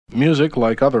Music,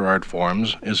 like other art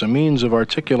forms, is a means of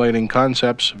articulating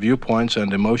concepts, viewpoints,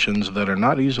 and emotions that are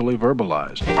not easily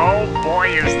verbalized. Oh boy,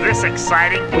 is this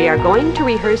exciting! We are going to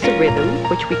rehearse a rhythm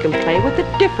which we can play with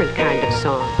a different kind of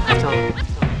song.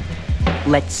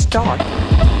 Let's start.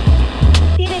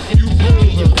 You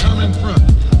poles of common front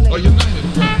or united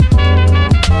front.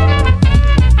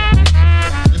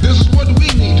 And this is what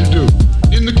we need to do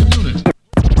in the community.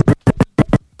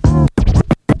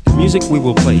 The music we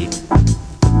will play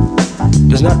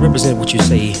does not represent what you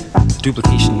say,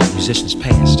 duplication of musicians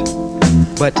past,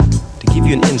 but to give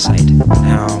you an insight on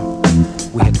how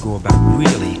we had to go about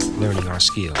really learning our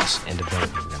skills and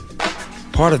developing them.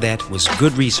 Part of that was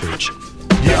good research,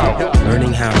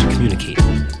 learning how to communicate,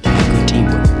 good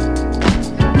teamwork.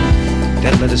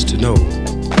 That led us to know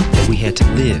that we had to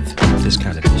live this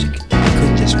kind of music. We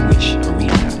couldn't just wish or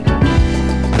read about it.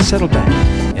 Now settle back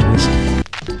and listen.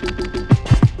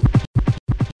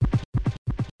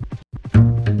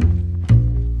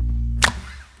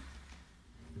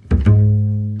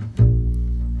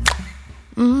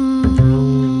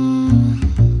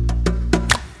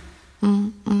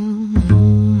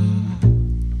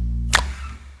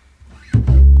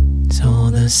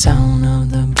 Sound of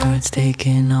the birds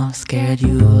taking off scared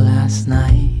you last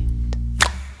night.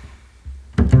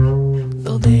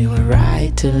 Though they were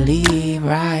right to leave,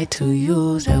 right to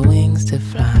use their wings to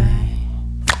fly.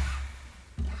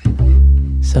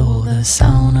 So the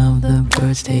sound of the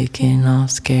birds taking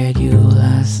off scared you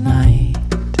last night.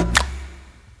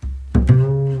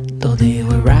 Though they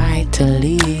were right to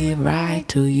leave, right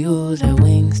to use their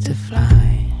wings to fly.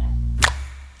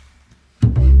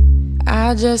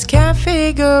 I just can't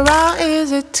figure out,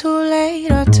 is it too late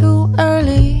or too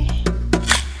early?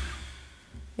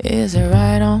 Is it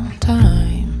right on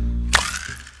time?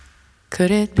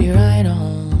 Could it be right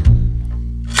on?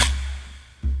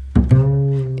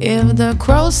 If the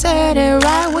crow said it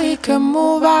right, we could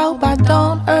move out by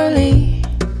dawn early.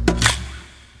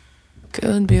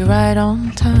 Could be right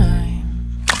on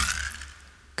time.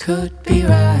 Could be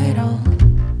right on.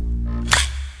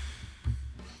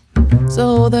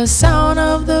 So the sound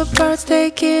of the birds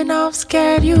taking off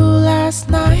scared you last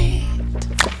night.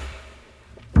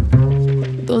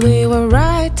 Though they were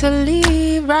right to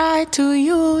leave, right to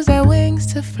use their wings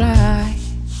to fly.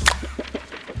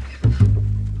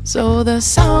 So the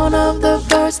sound of the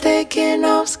birds taking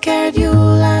off scared you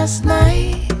last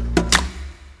night.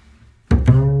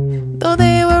 Though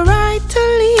they were right to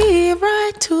leave,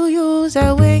 right to use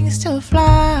their wings to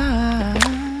fly.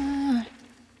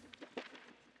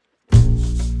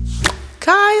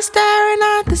 Car you staring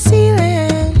at the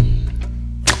ceiling,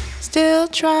 still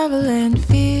traveling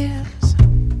fears,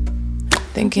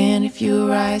 thinking if you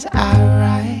rise, I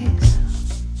rise.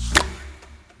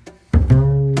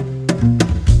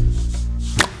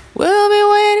 We'll be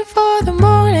waiting for the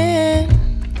morning,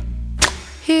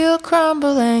 he'll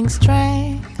crumbling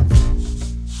strength,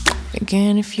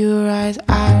 thinking if you rise,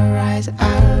 I rise,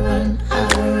 I run, I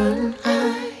run,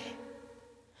 I.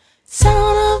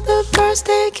 Sound of the birds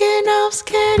taking off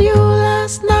scared you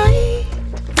last night.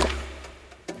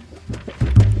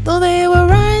 Though they were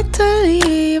right to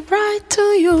leave, right to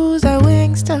use their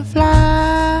wings to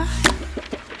fly.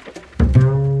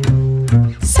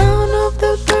 Sound of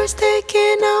the birds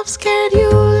taking off scared you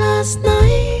last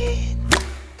night.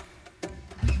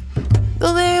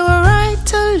 Though they were right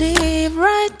to leave,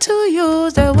 right to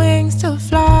use their wings to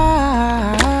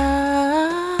fly.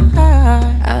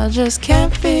 I just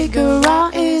can't figure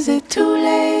out, is it too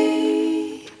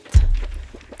late,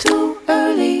 too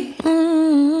early?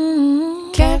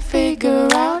 Can't figure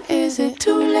out, is it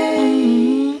too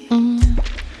late,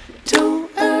 too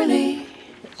early?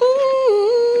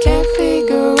 Can't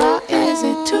figure out, is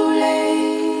it too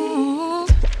late,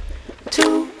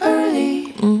 too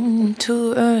early,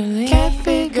 too early? Can't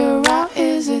figure out,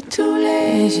 is it too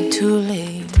late, is it too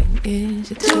late,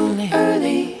 is it too late,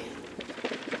 early?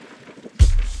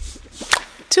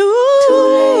 Too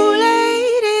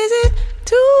late, is it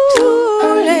too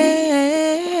late?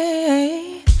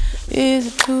 Is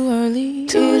it too early?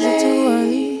 Is it too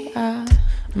early?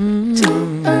 Too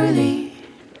early.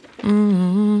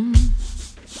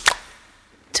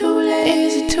 Too late.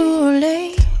 Is it too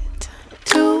late?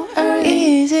 Too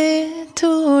early. Is it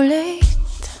too late?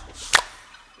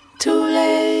 Too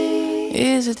late.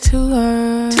 Is it too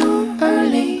early? Too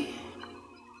early.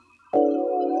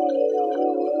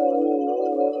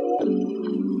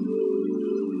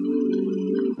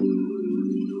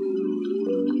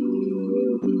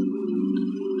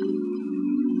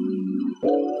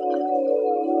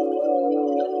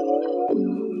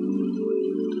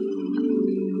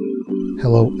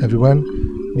 Hello everyone,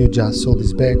 New Jazz Soul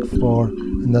is back for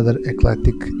another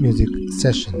eclectic music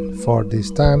session. For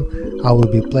this time, I will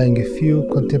be playing a few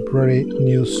contemporary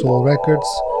new soul records,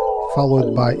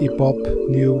 followed by hip-hop,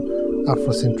 new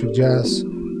Afrocentric jazz,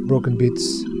 broken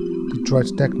beats,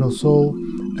 Detroit techno soul,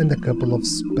 and a couple of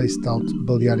spaced-out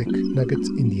Balearic nuggets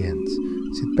in the end.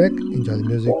 Sit back, enjoy the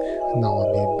music, and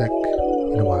I'll be back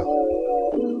in a while.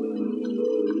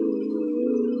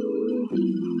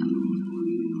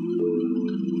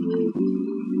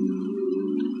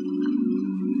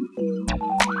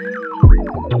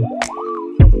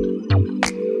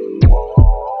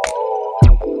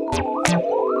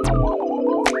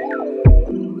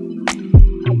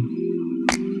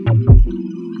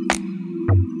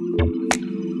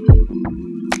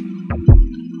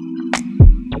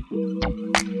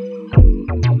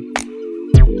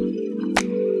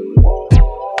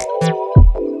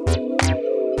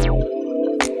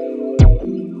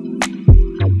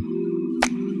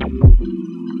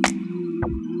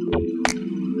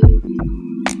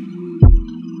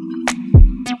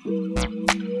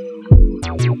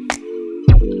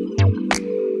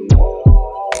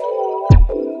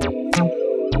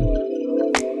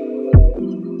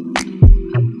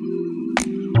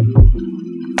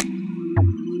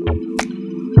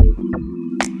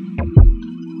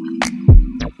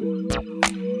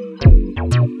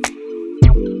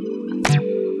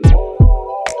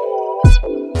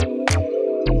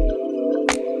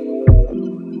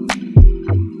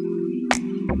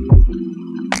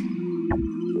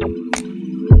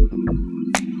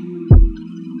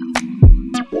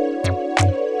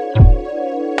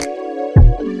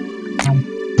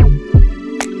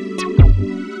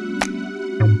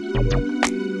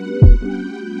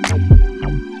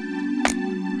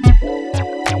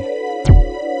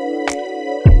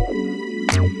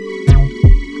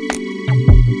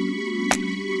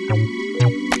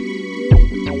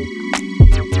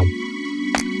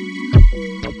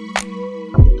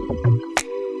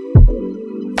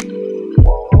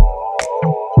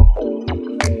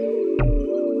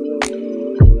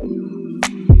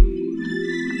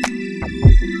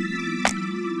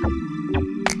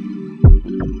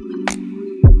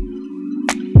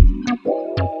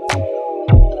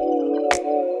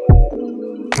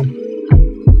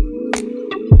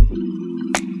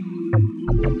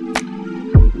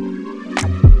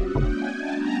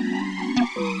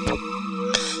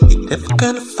 Never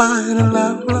gonna find a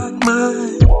love like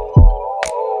mine.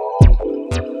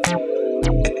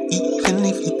 And even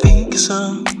if you think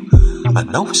so, I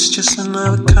know it's just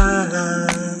another kind.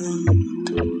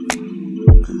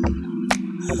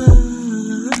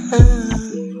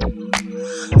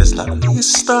 There's lovely a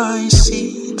star you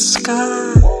see in the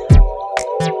sky.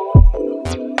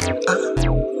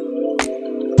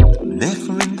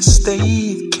 Never in the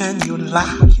state can you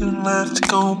allow your life to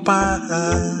go by.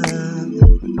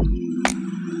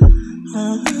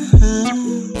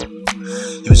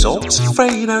 You was always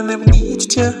afraid I never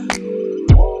needed you.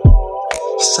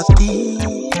 Yes, I did.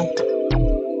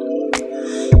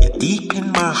 You're deep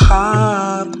in my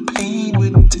heart. The pain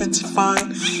would intensify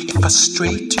if I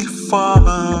strayed too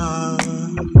far.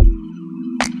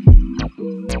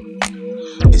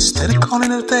 Instead of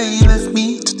calling it a day, you left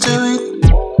me to do it.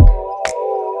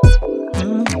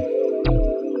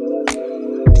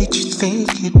 Did you think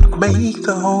it would make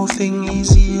the whole thing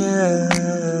easier?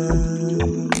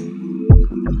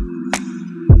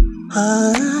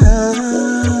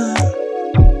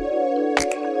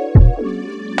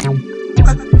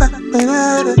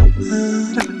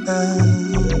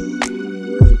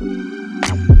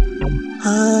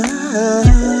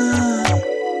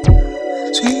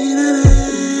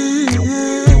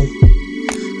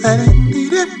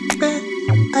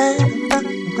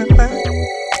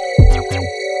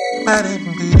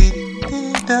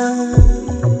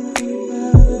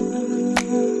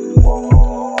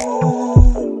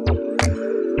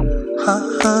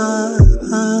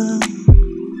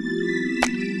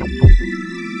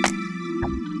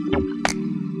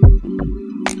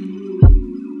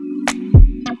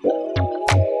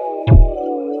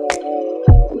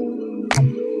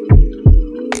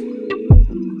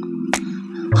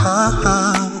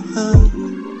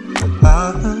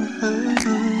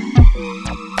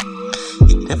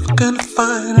 You're never gonna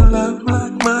find a love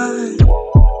like mine.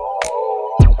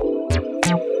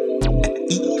 And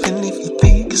even if you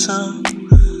think so,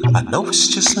 I know it's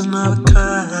just another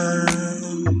kind.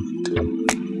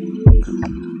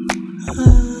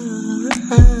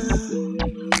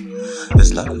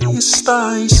 There's lovely a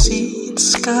star you see in the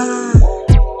sky.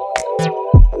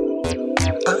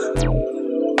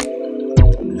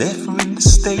 Never in the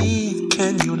state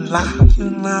can you allow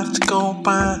your life to go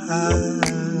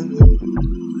by.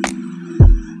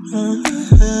 You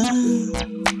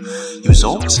was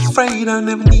always afraid I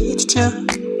never needed you.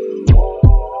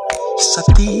 Yes, I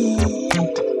did.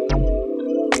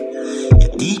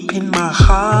 You're deep in my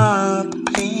heart.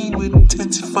 The pain would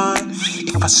intensify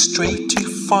if I strayed too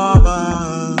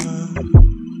far.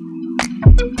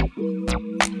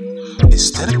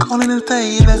 Instead of calling it a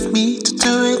day, you left me to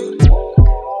do it.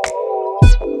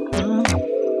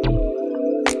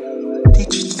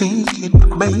 Did you think it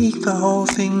would make the whole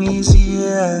thing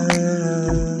easier?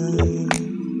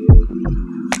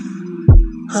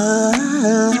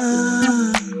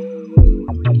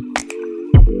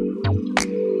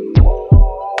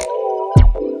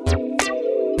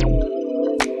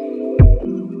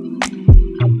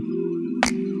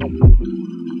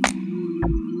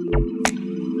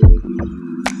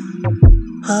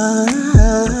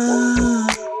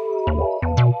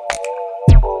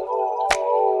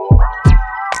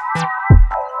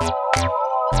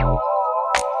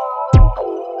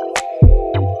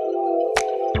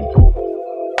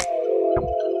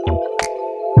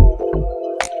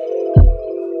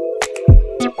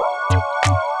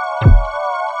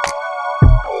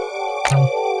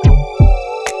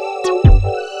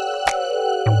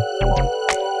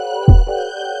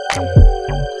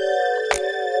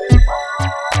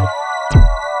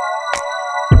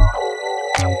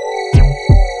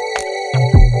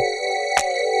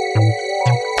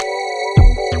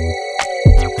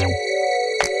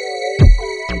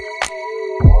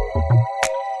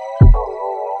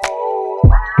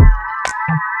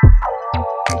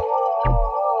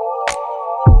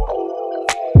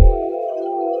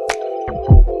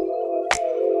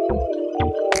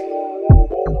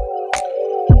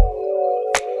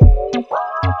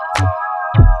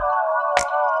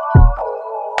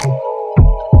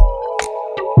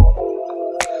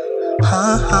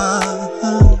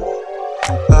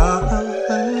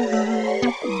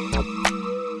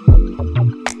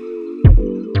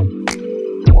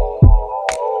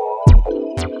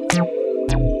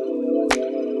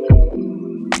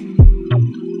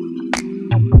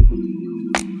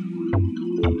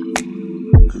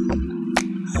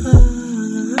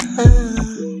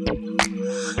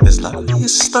 As lovely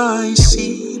as star you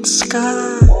see in the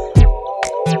sky.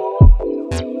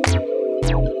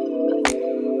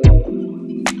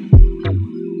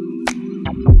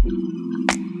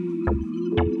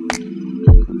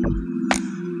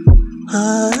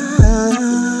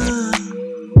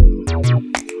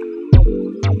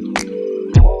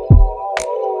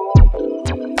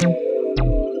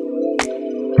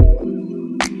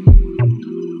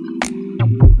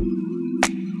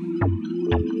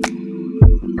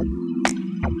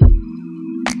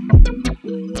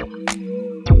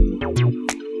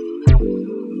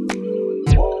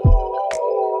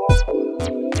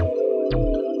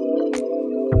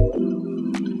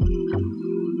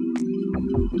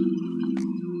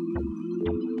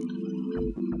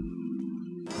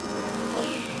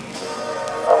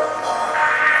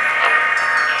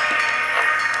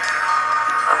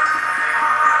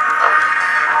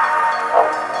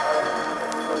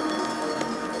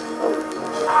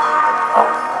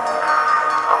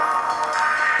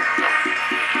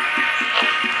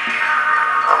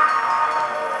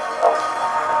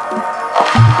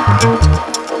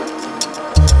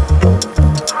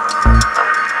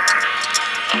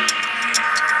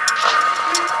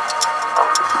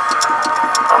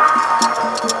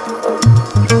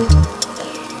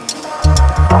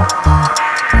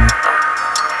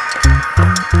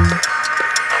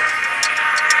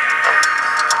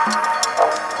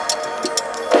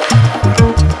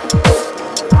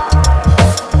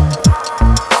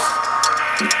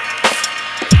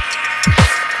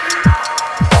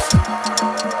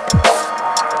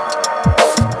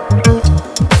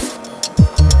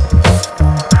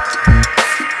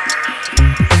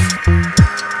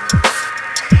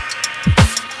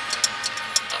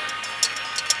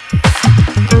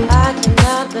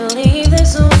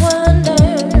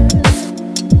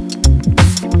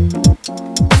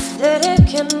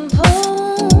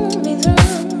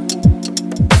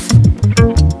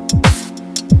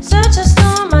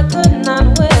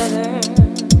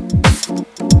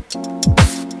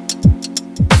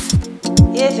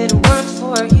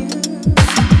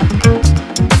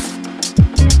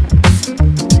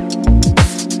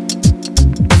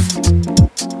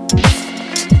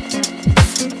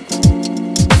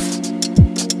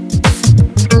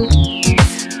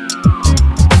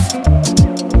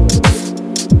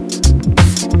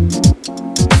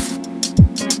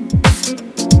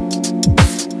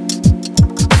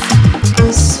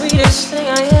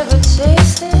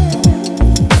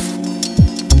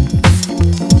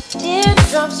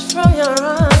 Drops from your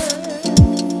eyes.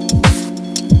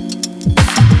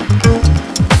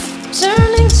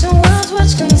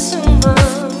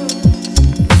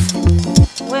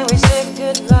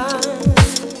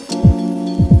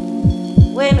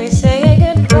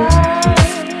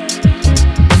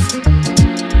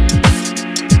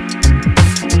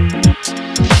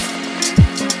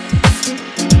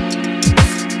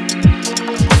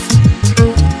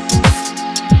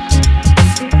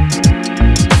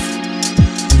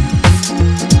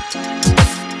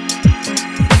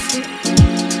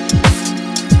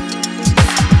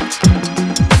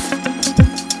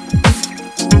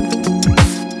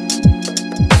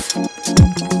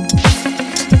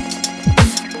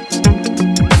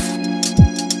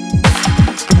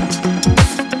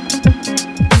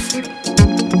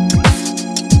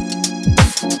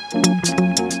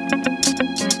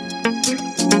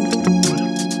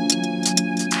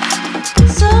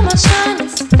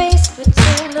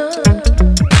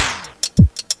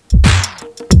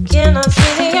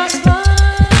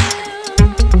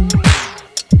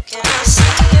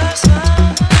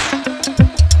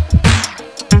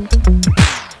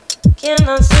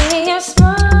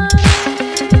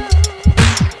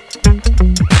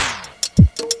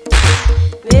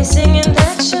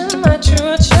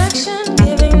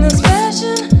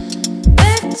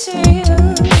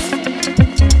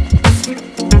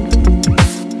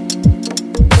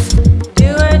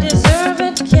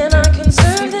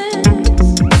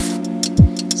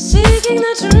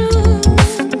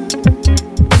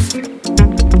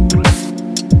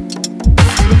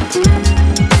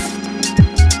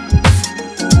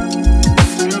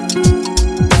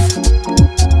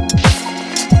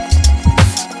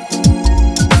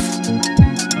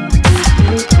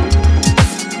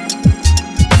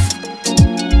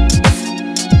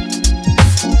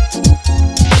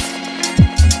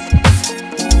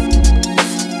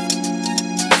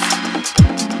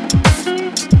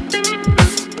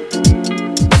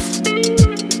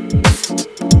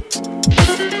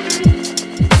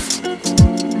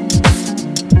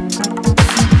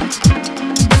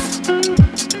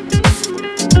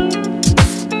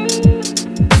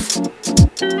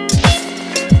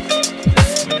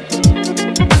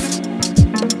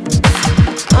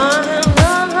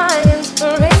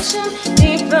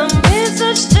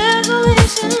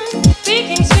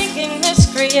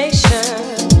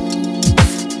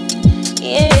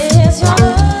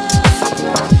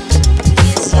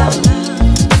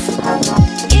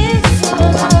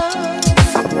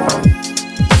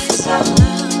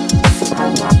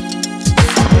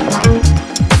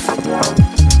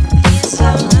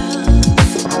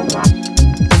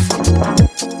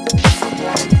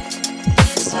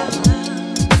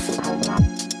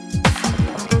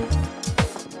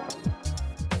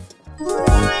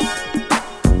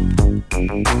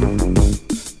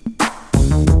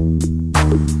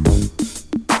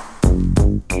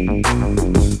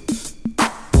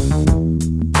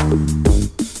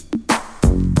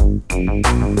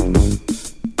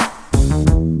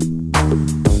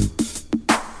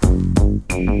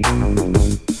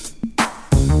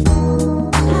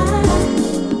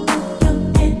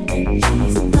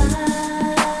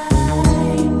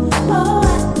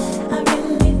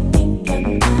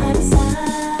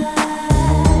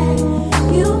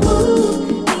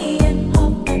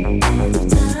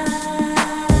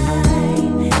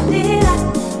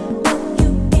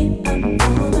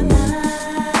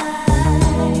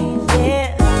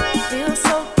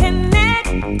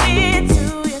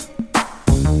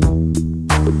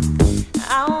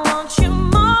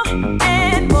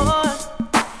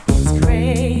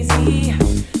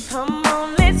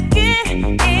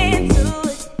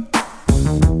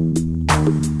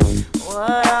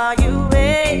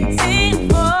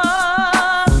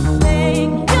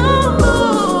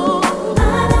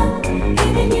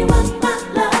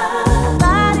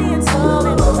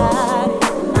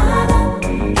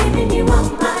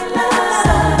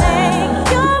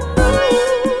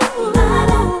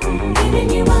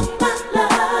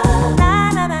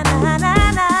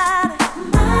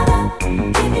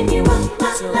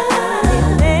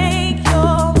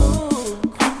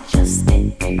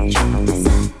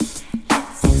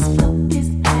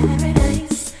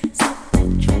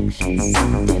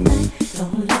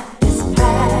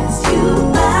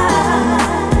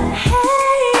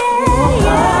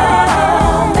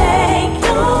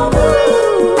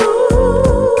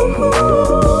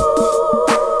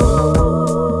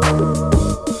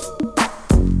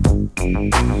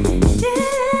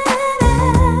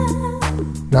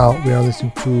 Now we are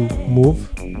listening to Move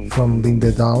from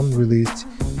Linda Down, released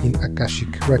in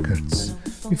Akashic Records.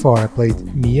 Before I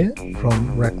played Mia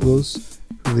from Recluse,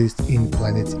 released in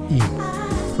Planet E.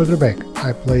 Further back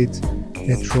I played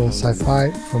Natural Sci-Fi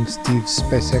from Steve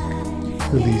Spacek,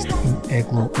 released in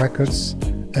Aglo Records,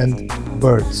 and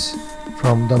Birds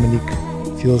from Dominique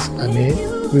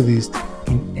Fils-Aimé, released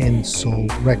in N-Soul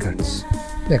Records.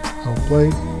 Next I'll play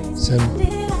some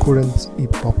current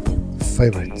hip-hop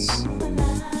favorites.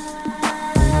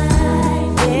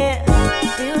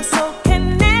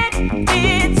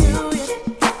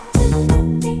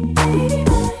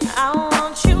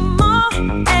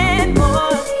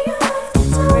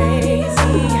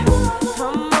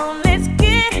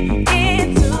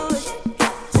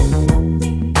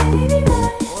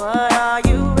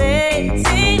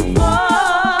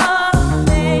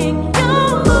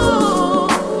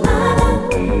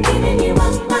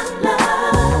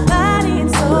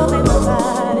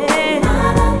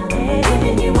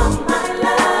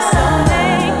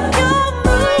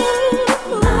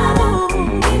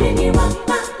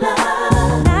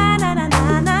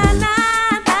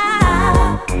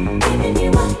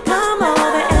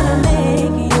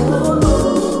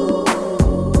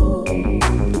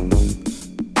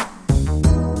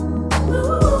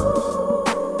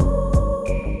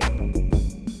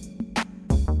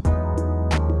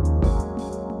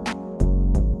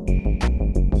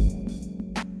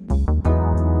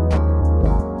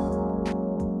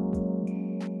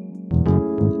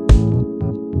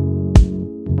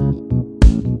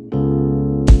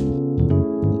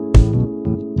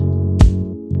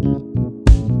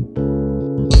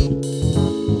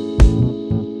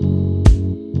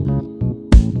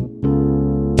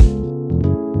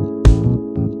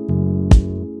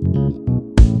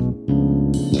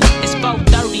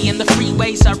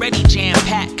 Already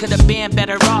jam-packed, could've been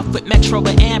better off with Metro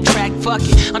and Amtrak. Fuck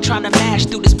it, I'm trying to mash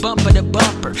through this bumper to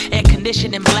bumper, air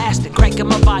conditioning blasting, cranking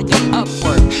my volume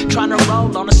upward. Trying to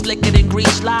roll on a slicker than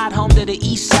grease slide, home to the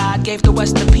east side, gave the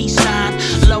west a peace sign.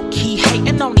 Low-key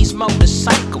hating on these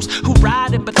motorcycles who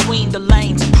ride in between the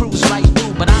lanes and cruise right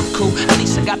through. But I'm cool, at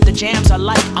least I got the jams I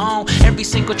like on. Every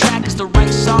single track is the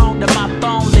right song, that my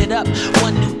phone lit up.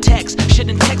 One new text,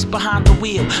 shouldn't text behind the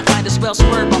wheel, might as well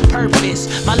swerve on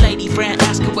purpose. My lady friend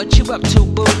asked her what you up to,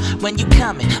 boo, when you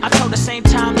coming. I told the same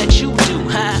time that you do,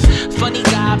 huh? Funny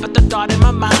guy, but the thought in my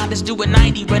mind is doing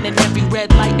 90, running every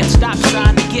red light and stop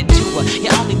trying to get to her. You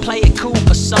only play it cool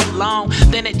for so long,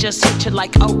 then it just hit you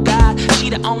like, oh God, she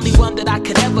the only one that I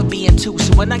could ever be into.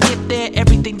 So when I get there,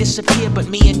 everything disappear but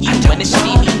me and you. When it's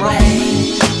Stevie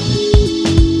Ray,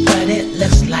 but it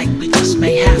looks like we just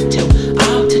may have to.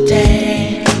 All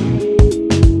today,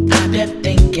 I've been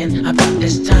thinking about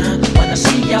this time when I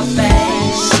see your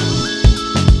face,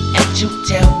 and you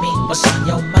tell me what's on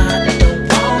your mind. I don't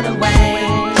wanna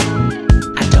wait,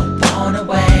 I don't wanna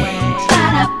wait.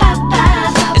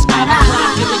 It's 5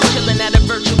 o'clock and we're chilling at a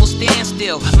virtual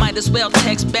standstill. Might as well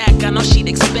text back, I know she'd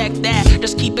expect that.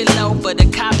 Just keep it low for the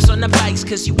cops on the bikes,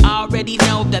 cause you already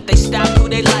know that they stop who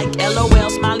they like. LOL,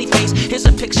 smiley face, his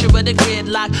Here's a picture of the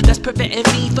gridlock that's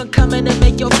preventing me from coming to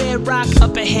make your bed rock.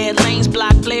 Up ahead, lanes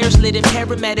blocked, flares lit in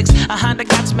paramedics. A Honda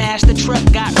got smashed, the truck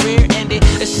got rear-ended.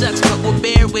 It sucks, but we'll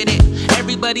bear with it.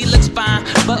 Everybody looks fine,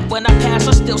 but when I pass,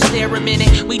 I still stare a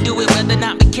minute. We do it whether or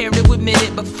not we care to admit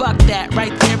it, but fuck that,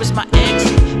 right there is my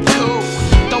exit. Cool.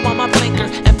 Throw on my blinker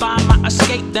and find my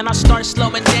escape. Then I start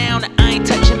slowing down and I ain't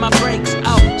touching my brakes.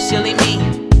 Oh, silly me.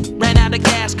 Ran out of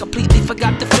gas, completely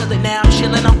forgot to fill it. Now I'm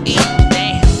chilling on E.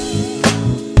 Damn.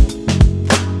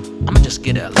 I'ma just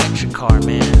get an electric car,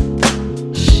 man.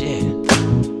 Shit.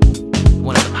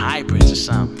 One of them hybrids or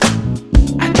something.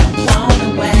 I don't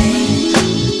wanna wait,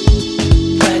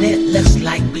 but it looks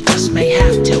like we just may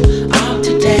have to. All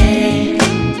today,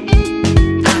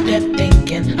 I've been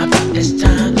thinking about this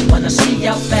time when I see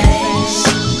your face,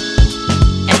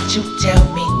 and you tell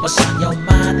me what's on your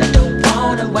mind. I don't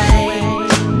wanna wait,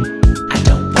 I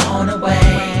don't wanna wait.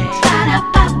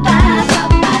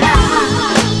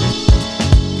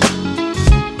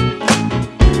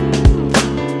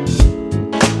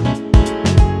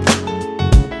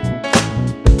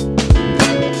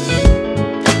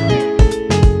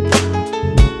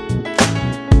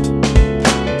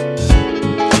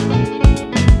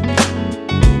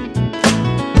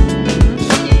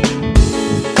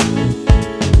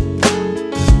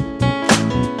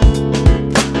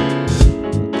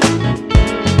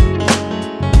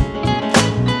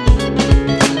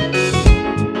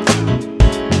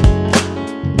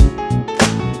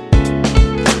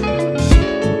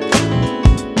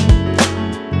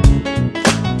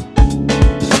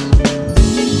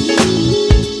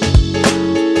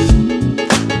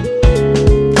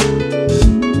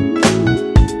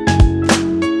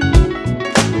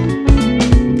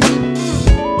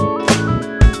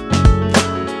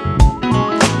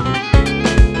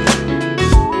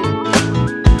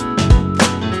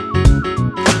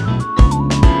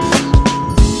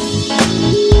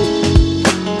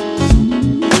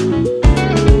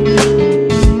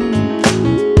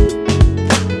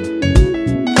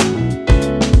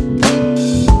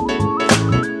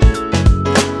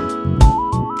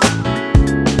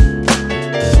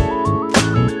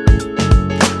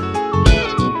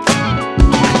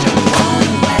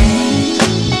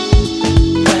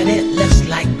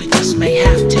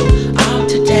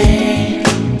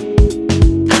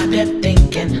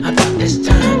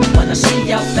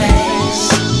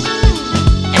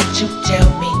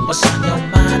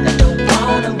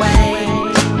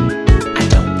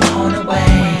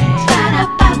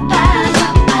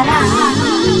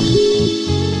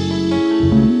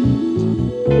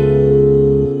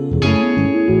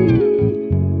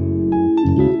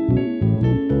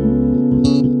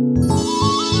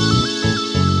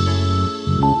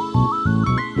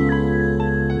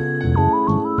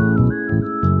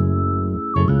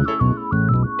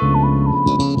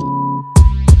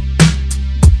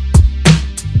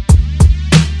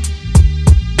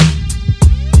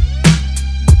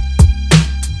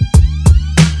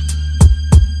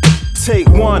 Take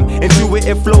one,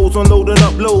 intuitive flows, unload and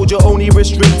upload. You're only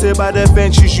restricted by the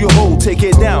ventures you hold. Take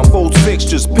it down, fold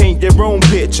fixtures, paint your own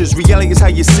pictures. Reality is how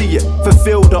you see it,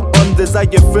 fulfill the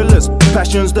undesired fillers.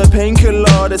 Passion's the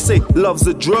painkiller, they say love's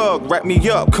a drug. Wrap me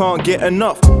up, can't get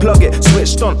enough. Plug it,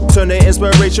 switched on, turn the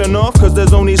inspiration off. Cause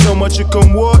there's only so much you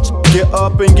can watch. Get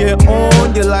up and get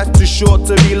on, your life's too short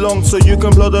to be long. So you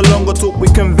can plod along or talk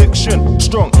with conviction.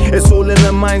 Strong, it's all in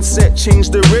the mindset, change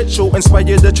the ritual,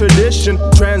 inspire the tradition.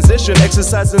 Transition,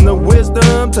 exercising the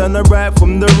wisdom, turn the right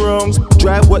from the wrongs.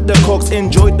 Drive with the cocks,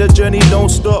 enjoy the journey, don't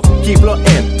stop. Keep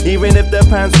plotting, even if the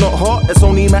pan's not hot. It's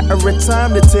only a matter of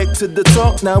time to take to the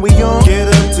top. Now we on. Get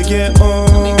up to get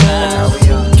on.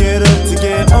 Get up to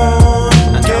get on.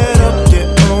 Get up, get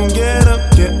on, get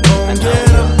up, get on,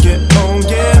 get up, get on,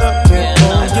 get up, get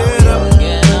on, get up,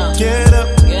 get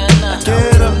up,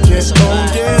 get up, get on,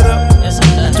 get up,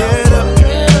 get up,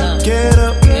 get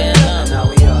up, get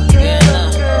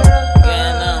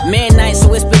up. Midnight,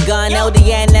 so it's begun.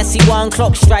 LDN, SC1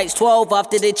 clock strikes 12.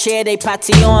 After the cheer, they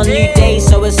party on. New day,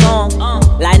 so it's on.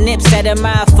 Like Nip said, a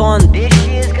marathon. This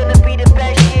year's gonna be the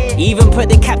best year. Even put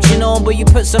the caption on, but you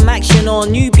put some action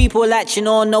on. New people latching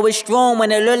on, know it's strong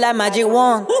when it look like magic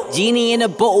wand. Genie in a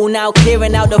bottle now,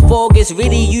 clearing out the fog. It's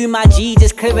really you, my G,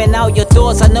 just clearing out your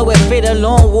thoughts. I know it fit a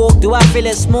long walk. Do I feel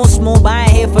it small, but I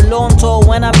ain't here for long talk.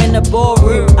 When I'm in the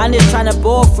ballroom, I'm just trying to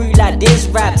bore through like this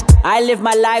raps. I live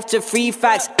my life to free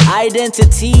facts.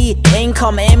 Identity,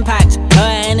 income, impact. Her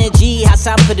energy has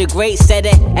sampled the great, said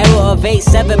it. Error of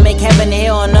 8-7, make heaven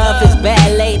here on earth. It's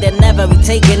better late than never. We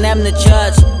taking them to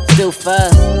church, still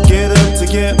first. Get up to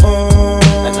get on.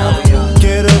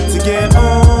 Get up to get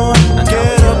on.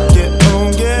 Get up, get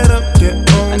on, get up, get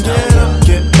on, get up.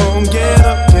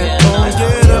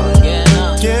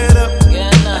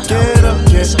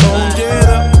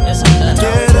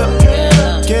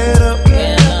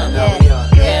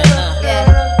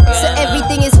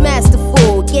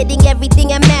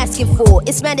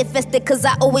 manifested cause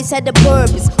I always had a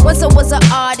purpose. Once I was an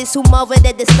artist who marveled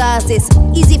at the stars. It's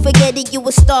easy forgetting you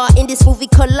a star in this movie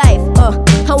called life.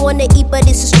 I wanna eat but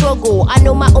it's a struggle. I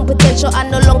know my own potential, I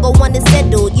no longer wanna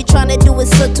settle. You tryna do it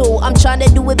subtle, I'm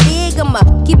tryna do it big. I'ma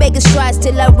keep making strides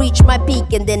till I reach my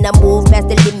peak. And then I move past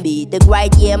the limit. The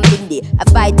grind, yeah, I'm in it. I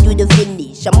fight through the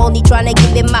finish. I'm only tryna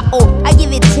give it my all. I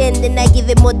give it 10, then I give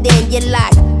it more than you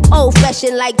like. Old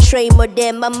fashioned like Trey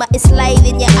Modern. Mama, it's light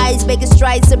in your eyes, making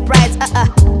strides, surprise.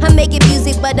 I'm making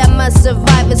music, but I'm a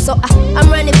survivor. So I'm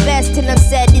running fast till I'm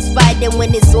satisfied. And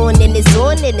when it's on, then it's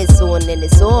on, then it's on, then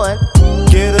it's on.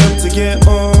 Get up to get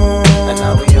on.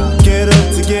 Get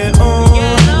up to get on.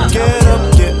 Get up,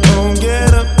 get on,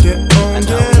 get up, get on,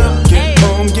 get up, get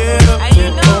on, get up,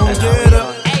 get on, get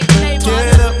up.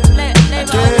 Get up,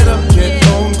 get up, get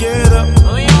on, get up,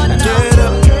 get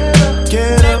up,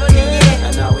 get up.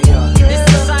 This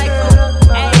is cycle,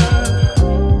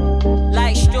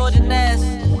 like extraordinaires.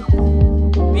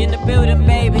 We in the building,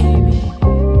 baby.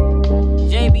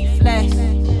 JB Flex.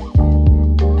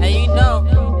 Hey, you know.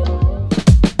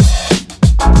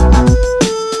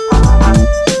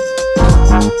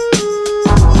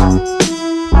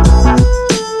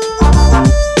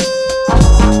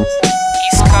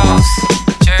 East Coast,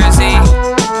 Jersey.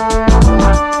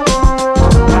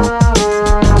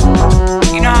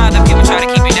 You know how other people try to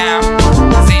keep you down,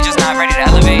 so you're just not ready to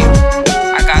elevate.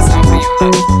 I got something for you,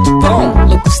 look. Boom,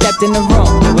 look who stepped in the room.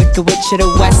 The wicked witch of the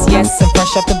west, yes, I'm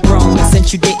fresh off the broom. And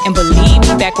since you didn't believe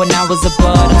me back when I was a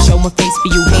bud, I'm showing face for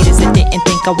you haters that didn't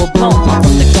think I would bloom. I'm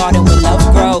from the garden where love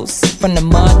grows, from the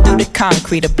mud through the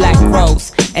concrete, a black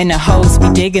rose. And the hoes be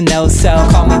digging those, so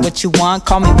call me what you want,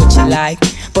 call me what you like.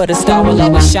 But a star will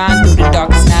always shine through the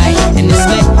darkest night. And it's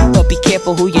lit, but be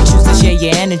careful who you choose to share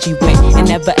your energy with. And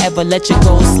never ever let your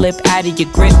goals slip out of your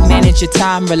grip. Manage your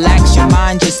time, relax your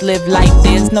mind, just live life.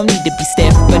 There's no need to be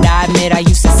stiff, but I admit I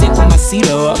used to sit with my seat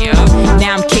up.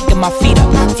 Now I'm kicking my feet up,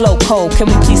 flow cold, can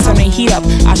we please turn the heat up?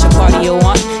 I should party you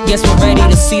on, yes we're ready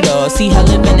to see her. See her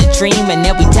living a dream and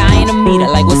then we dying to meet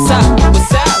her. Like what's up,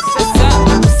 what's up, what's up,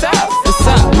 what's up, what's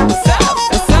up, what's up,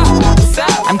 what's up, what's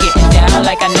up. I'm getting down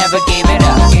like I never gave it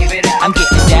up. I'm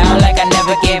getting down like I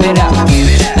never gave it up.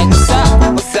 Like what's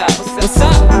up, what's up, what's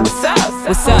up, what's up,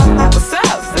 what's up, what's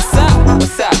up, what's up,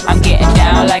 what's up. I'm getting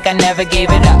down like I never gave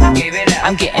it up.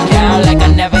 I'm getting down like I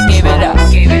never gave it up.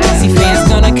 See fans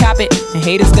gonna cop it and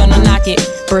haters gonna knock it.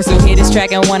 First who hit this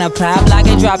track and wanna pop, like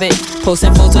it, drop it.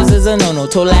 Posting photos is a no-no,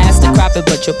 told her ass to crop it.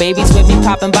 But your baby's with me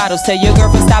popping bottles, tell your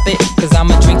girlfriend stop it. Cause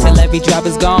I'ma drink till every drop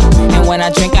is gone. And when I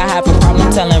drink I have a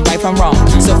problem telling right from wrong.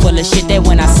 So full of shit that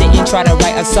when I sit and try to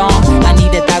write a song, I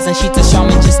need 1,000 sheets of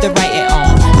Charmin just to write it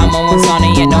on. I'm almost on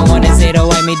it, yeah, no one is there to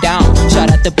weigh me down.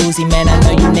 Shout out to Boozy, man, I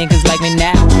know you niggas like me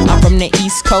now. I'm from the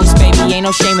East Coast, baby, ain't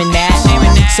no shame in that.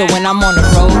 So when I'm on the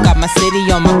road, got my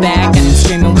city on my back, and I'm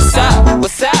screaming, what's up,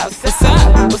 what's up, what's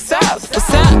up, what's up, what's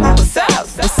up, what's up,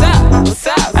 what's up, what's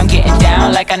up. I'm getting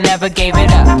down like I never gave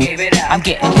it up. I'm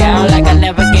getting down like I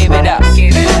never gave it up.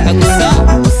 Like what's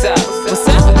up, what's up, what's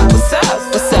up, what's up,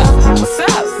 what's up, what's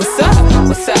up, what's up,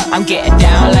 what's up. I'm getting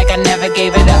down like I never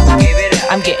gave it up.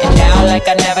 I'm getting down like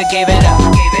I never gave it up.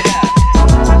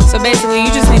 So basically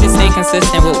you just need to stay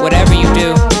consistent with whatever you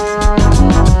do.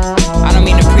 I don't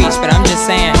mean to preach, but I'm just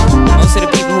saying most of the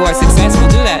people who are successful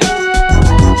do that.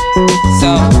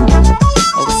 So,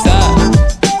 what's up?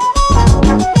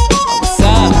 What's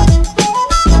up?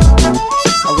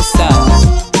 What's up?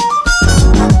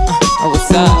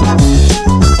 What's up?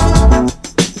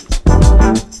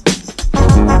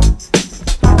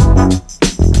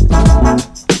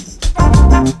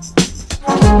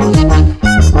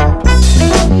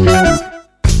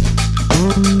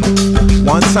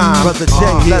 One time, Brother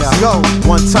J, let's go.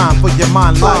 One time for your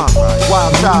mind life.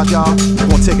 Wild Child, y'all. We're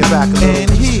gonna take it back a little. And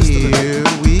here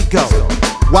we go.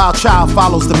 Wild Child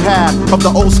follows the path of the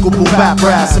old school boom bap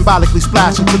brass, symbolically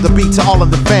splashing to the beat to all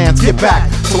of the fans. Get back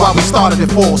to why we started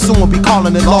it for. Soon we'll be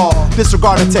calling it law.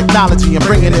 Disregarding technology and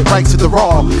bringing it right to the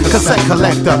raw. Cassette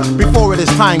collector. Before it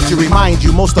is time to remind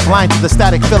you, most are blind to the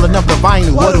static feeling of the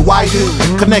vinyl. What do I do?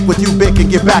 Connect with you, Big, and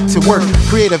get back to work.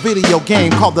 Create a video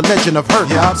game called The Legend of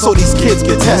Hurt. So these kids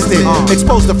get tested,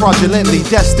 exposed to fraudulently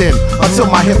destined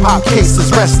until my hip hop case is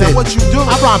rested. What you do?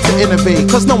 I rhyme to innovate,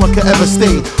 cause no one could ever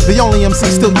stay the only MC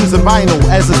still using vinyl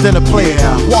as a dinner plate.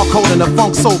 Walk holding a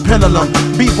funk soul pendulum.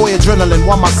 B-boy adrenaline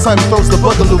while my son throws the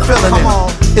boogaloo feeling it.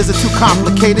 Is it too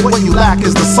complicated? What you lack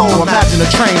is the soul. Imagine a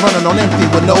train running on empty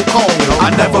with no coal.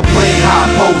 I never played high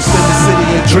post in the city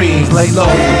of dreams. Lay low,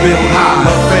 build high,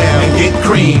 love fair, and get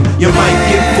cream. You might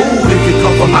get fooled if you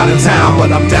come from out of town,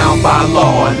 but I'm down by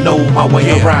law and know my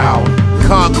way around.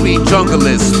 concrete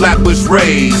junglist, Flatbush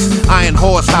Rays, Iron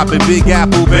Horse hopping, Big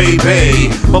Apple baby,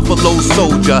 Buffalo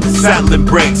Soldier, saddling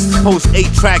brakes, post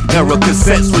 8-track era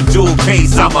cassettes with jewel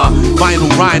case. I'm a vinyl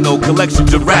rhino, collection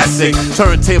Jurassic,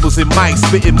 turntables and mics,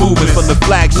 spitting movements from the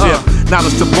flagship.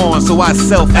 Knowledge to born, so I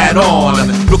self-add on.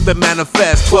 Brooklyn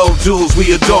manifest, 12 jewels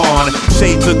we adorn.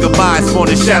 Shades of goodbye,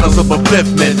 spawning shadows of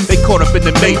upliftment. They caught up in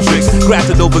the matrix,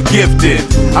 grafted over gifted.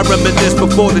 I reminisce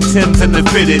before the Timbs and the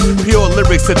fitted. Pure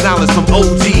lyrics and knowledge from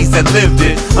OGs that lived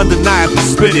it. Undeniably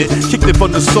spit it, kicked it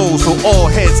from the soul so all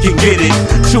heads can get it.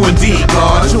 True indeed,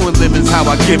 God, true and living's how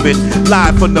I give it.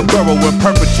 Live from the borough where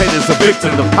perpetrators are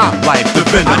victim to pop life, the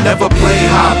venom. I never play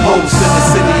high post in the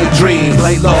city of dreams.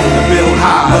 Lay low to build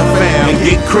high, love fam and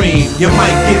get cream. You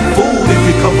might get fooled if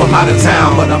you come from out of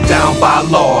town, but I'm down by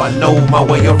law, I know my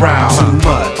way around. Too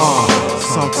much,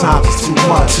 sometimes it's too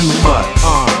much. Too much,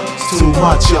 too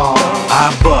much, y'all. I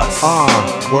bust.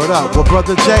 Word up. Well,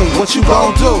 Brother Jay, what you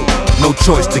gon' do? No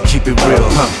choice to keep it real.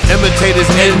 Imitators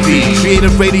envy.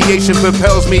 Creative radiation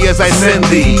propels me as I send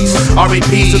these.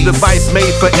 R.A.P.'s a device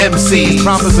made for MCs.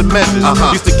 Promises and measures.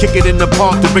 Used to kick it in the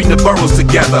park to bring the boroughs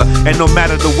together. And no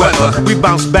matter the weather, we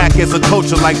bounce back as a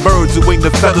culture like birds who wing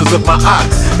the feathers of my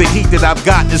ox. The heat that I've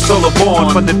got is solar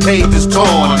born. From the page is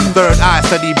torn. Third eye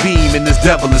steady beam in this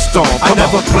devilish storm. I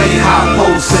never play high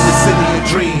post in the city of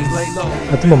dreams.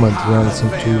 At the moment we are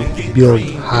listening to Build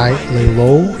High, Lay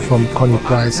Low from Connie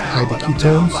Price, Hide the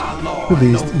Ketones,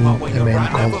 released in a man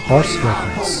called Horse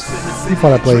Records.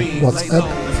 Before I played What's Up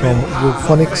from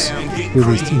Wolfonics,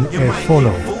 released in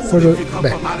Airphono. Further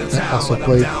back I also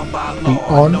played Be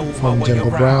On from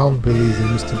Gentle Brown, released in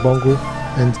Mr. Bongo,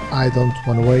 and I Don't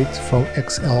Wanna Wait from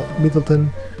XL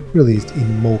Middleton, released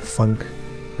in Mo Funk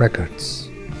Records.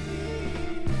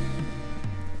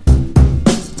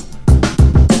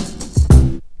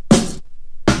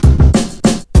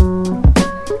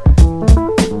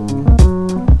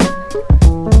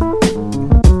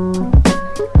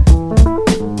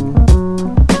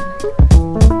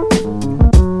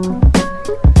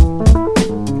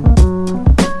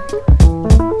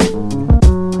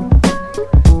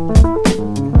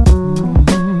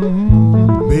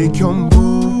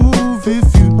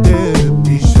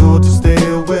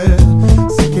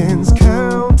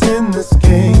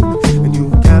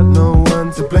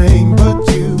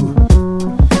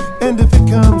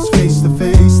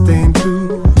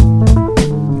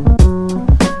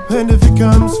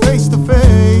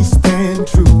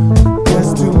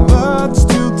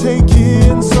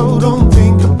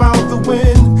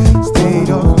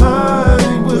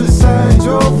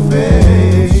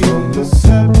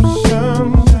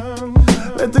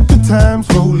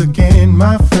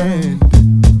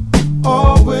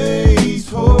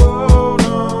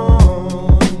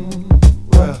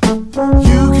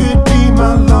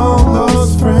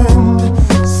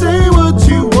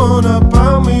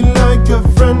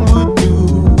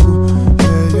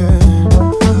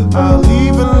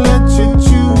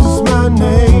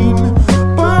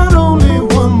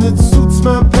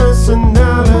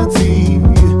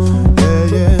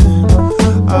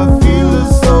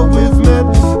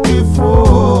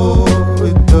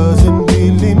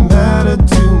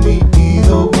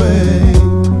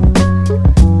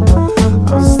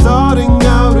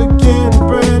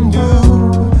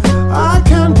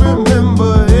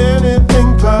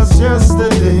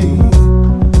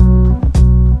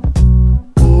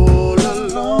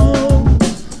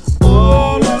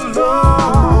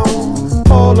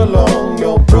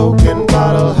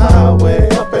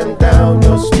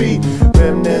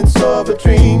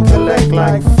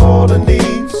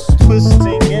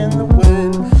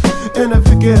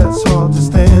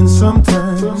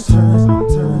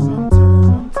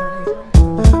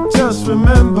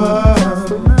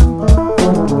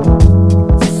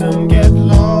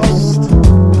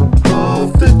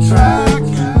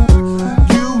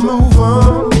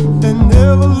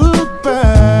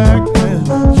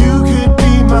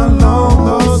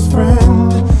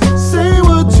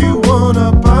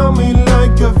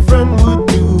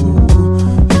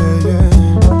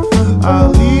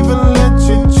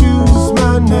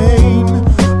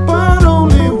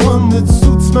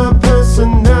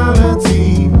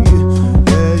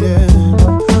 Yeah, yeah.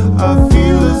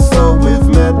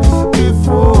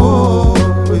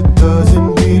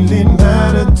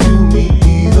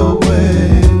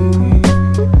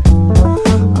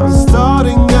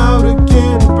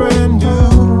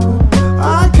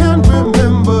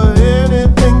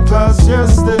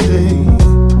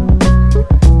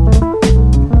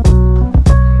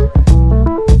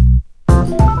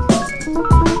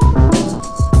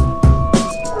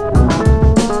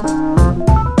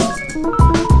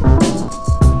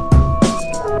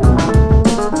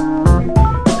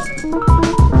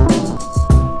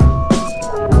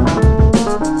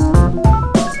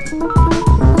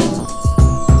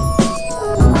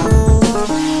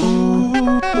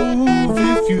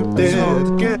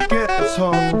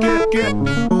 get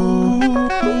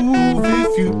move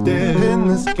if you dare in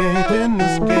this game, in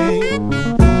this game.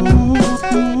 Move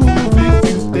if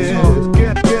you dare.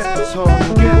 Get this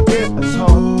hard, get this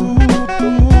hard.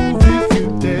 Move if you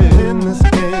dare in this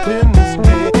game, in this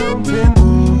game.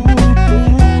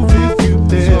 Move if you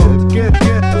dare. Get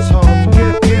this hard,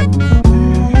 get.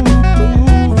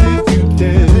 Move if you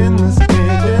dare in this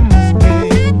game, in this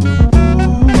game.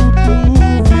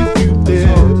 Move if you dare.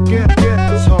 Get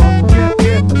this hard,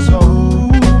 get this hard.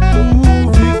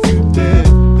 Move if you dare.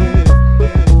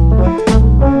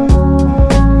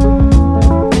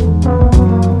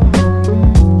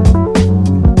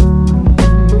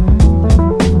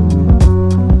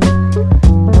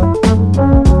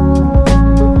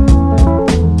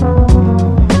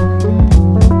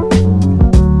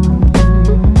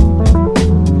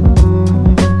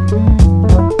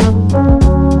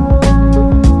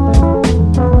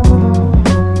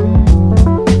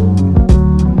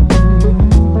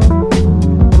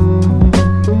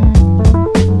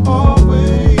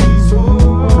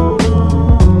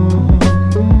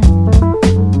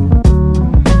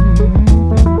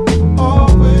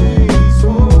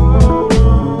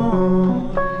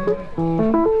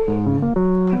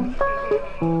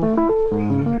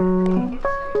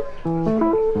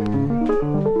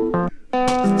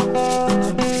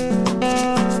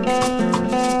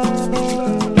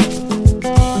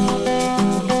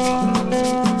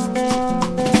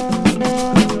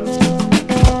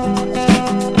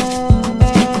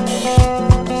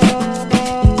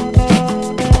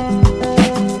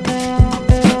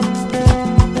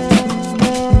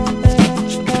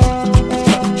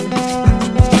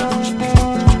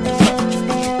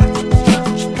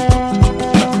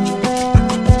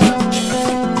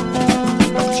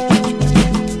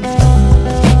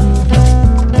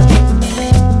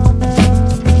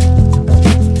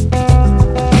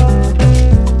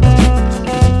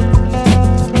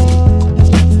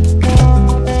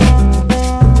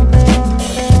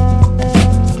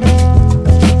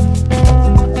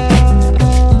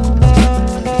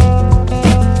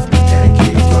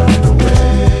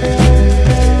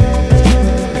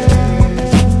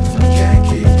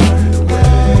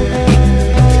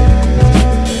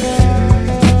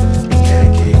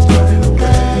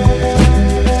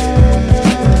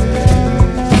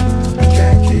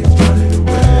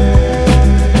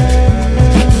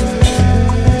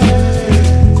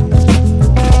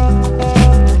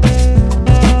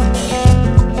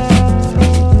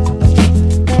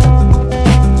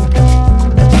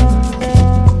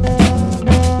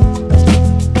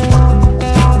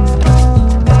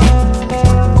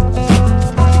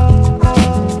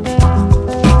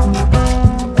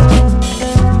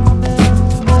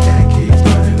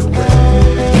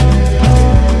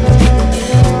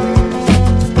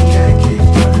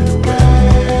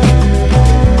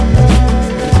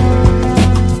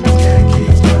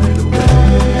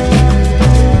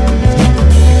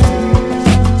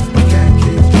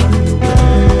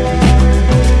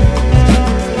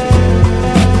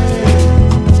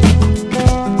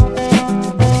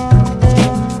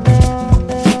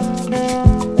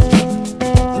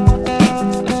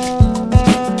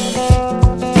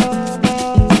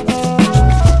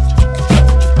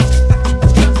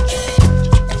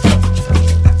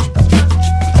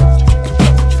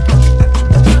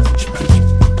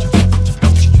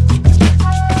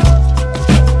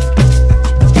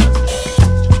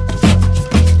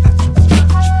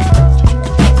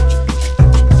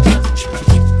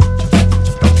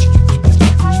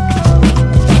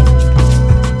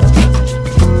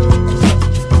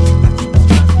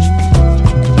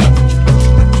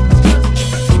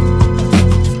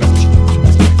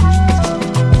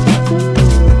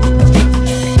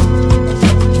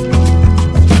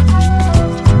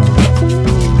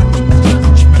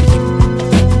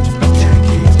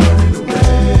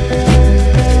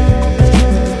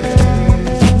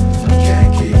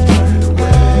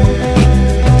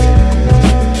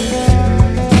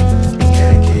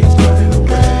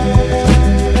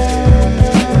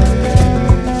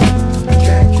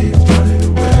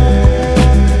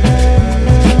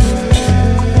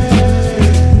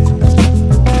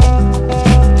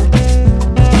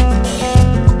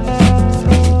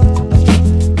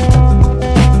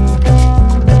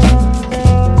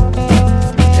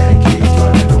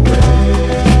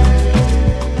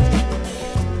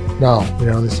 Now we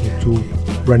are listening to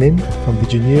Running from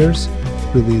Visioneers,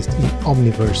 released in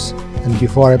Omniverse, and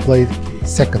before I played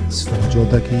Seconds from Joe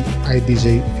Ducky,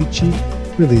 IDJ Fichi,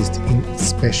 released in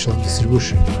Special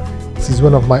Distribution. This is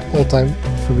one of my all-time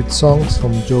favorite songs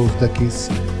from Joe Ducky's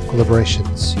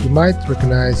collaborations. You might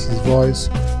recognize his voice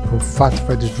from Fat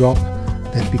Freddy's Drop,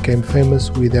 that became famous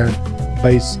with their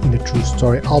Based in a True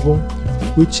Story album,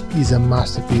 which is a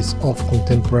masterpiece of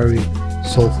contemporary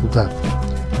soulful dub.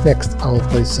 Next, I will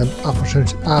play some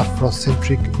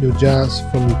Afrocentric new jazz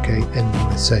from UK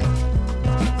and USA.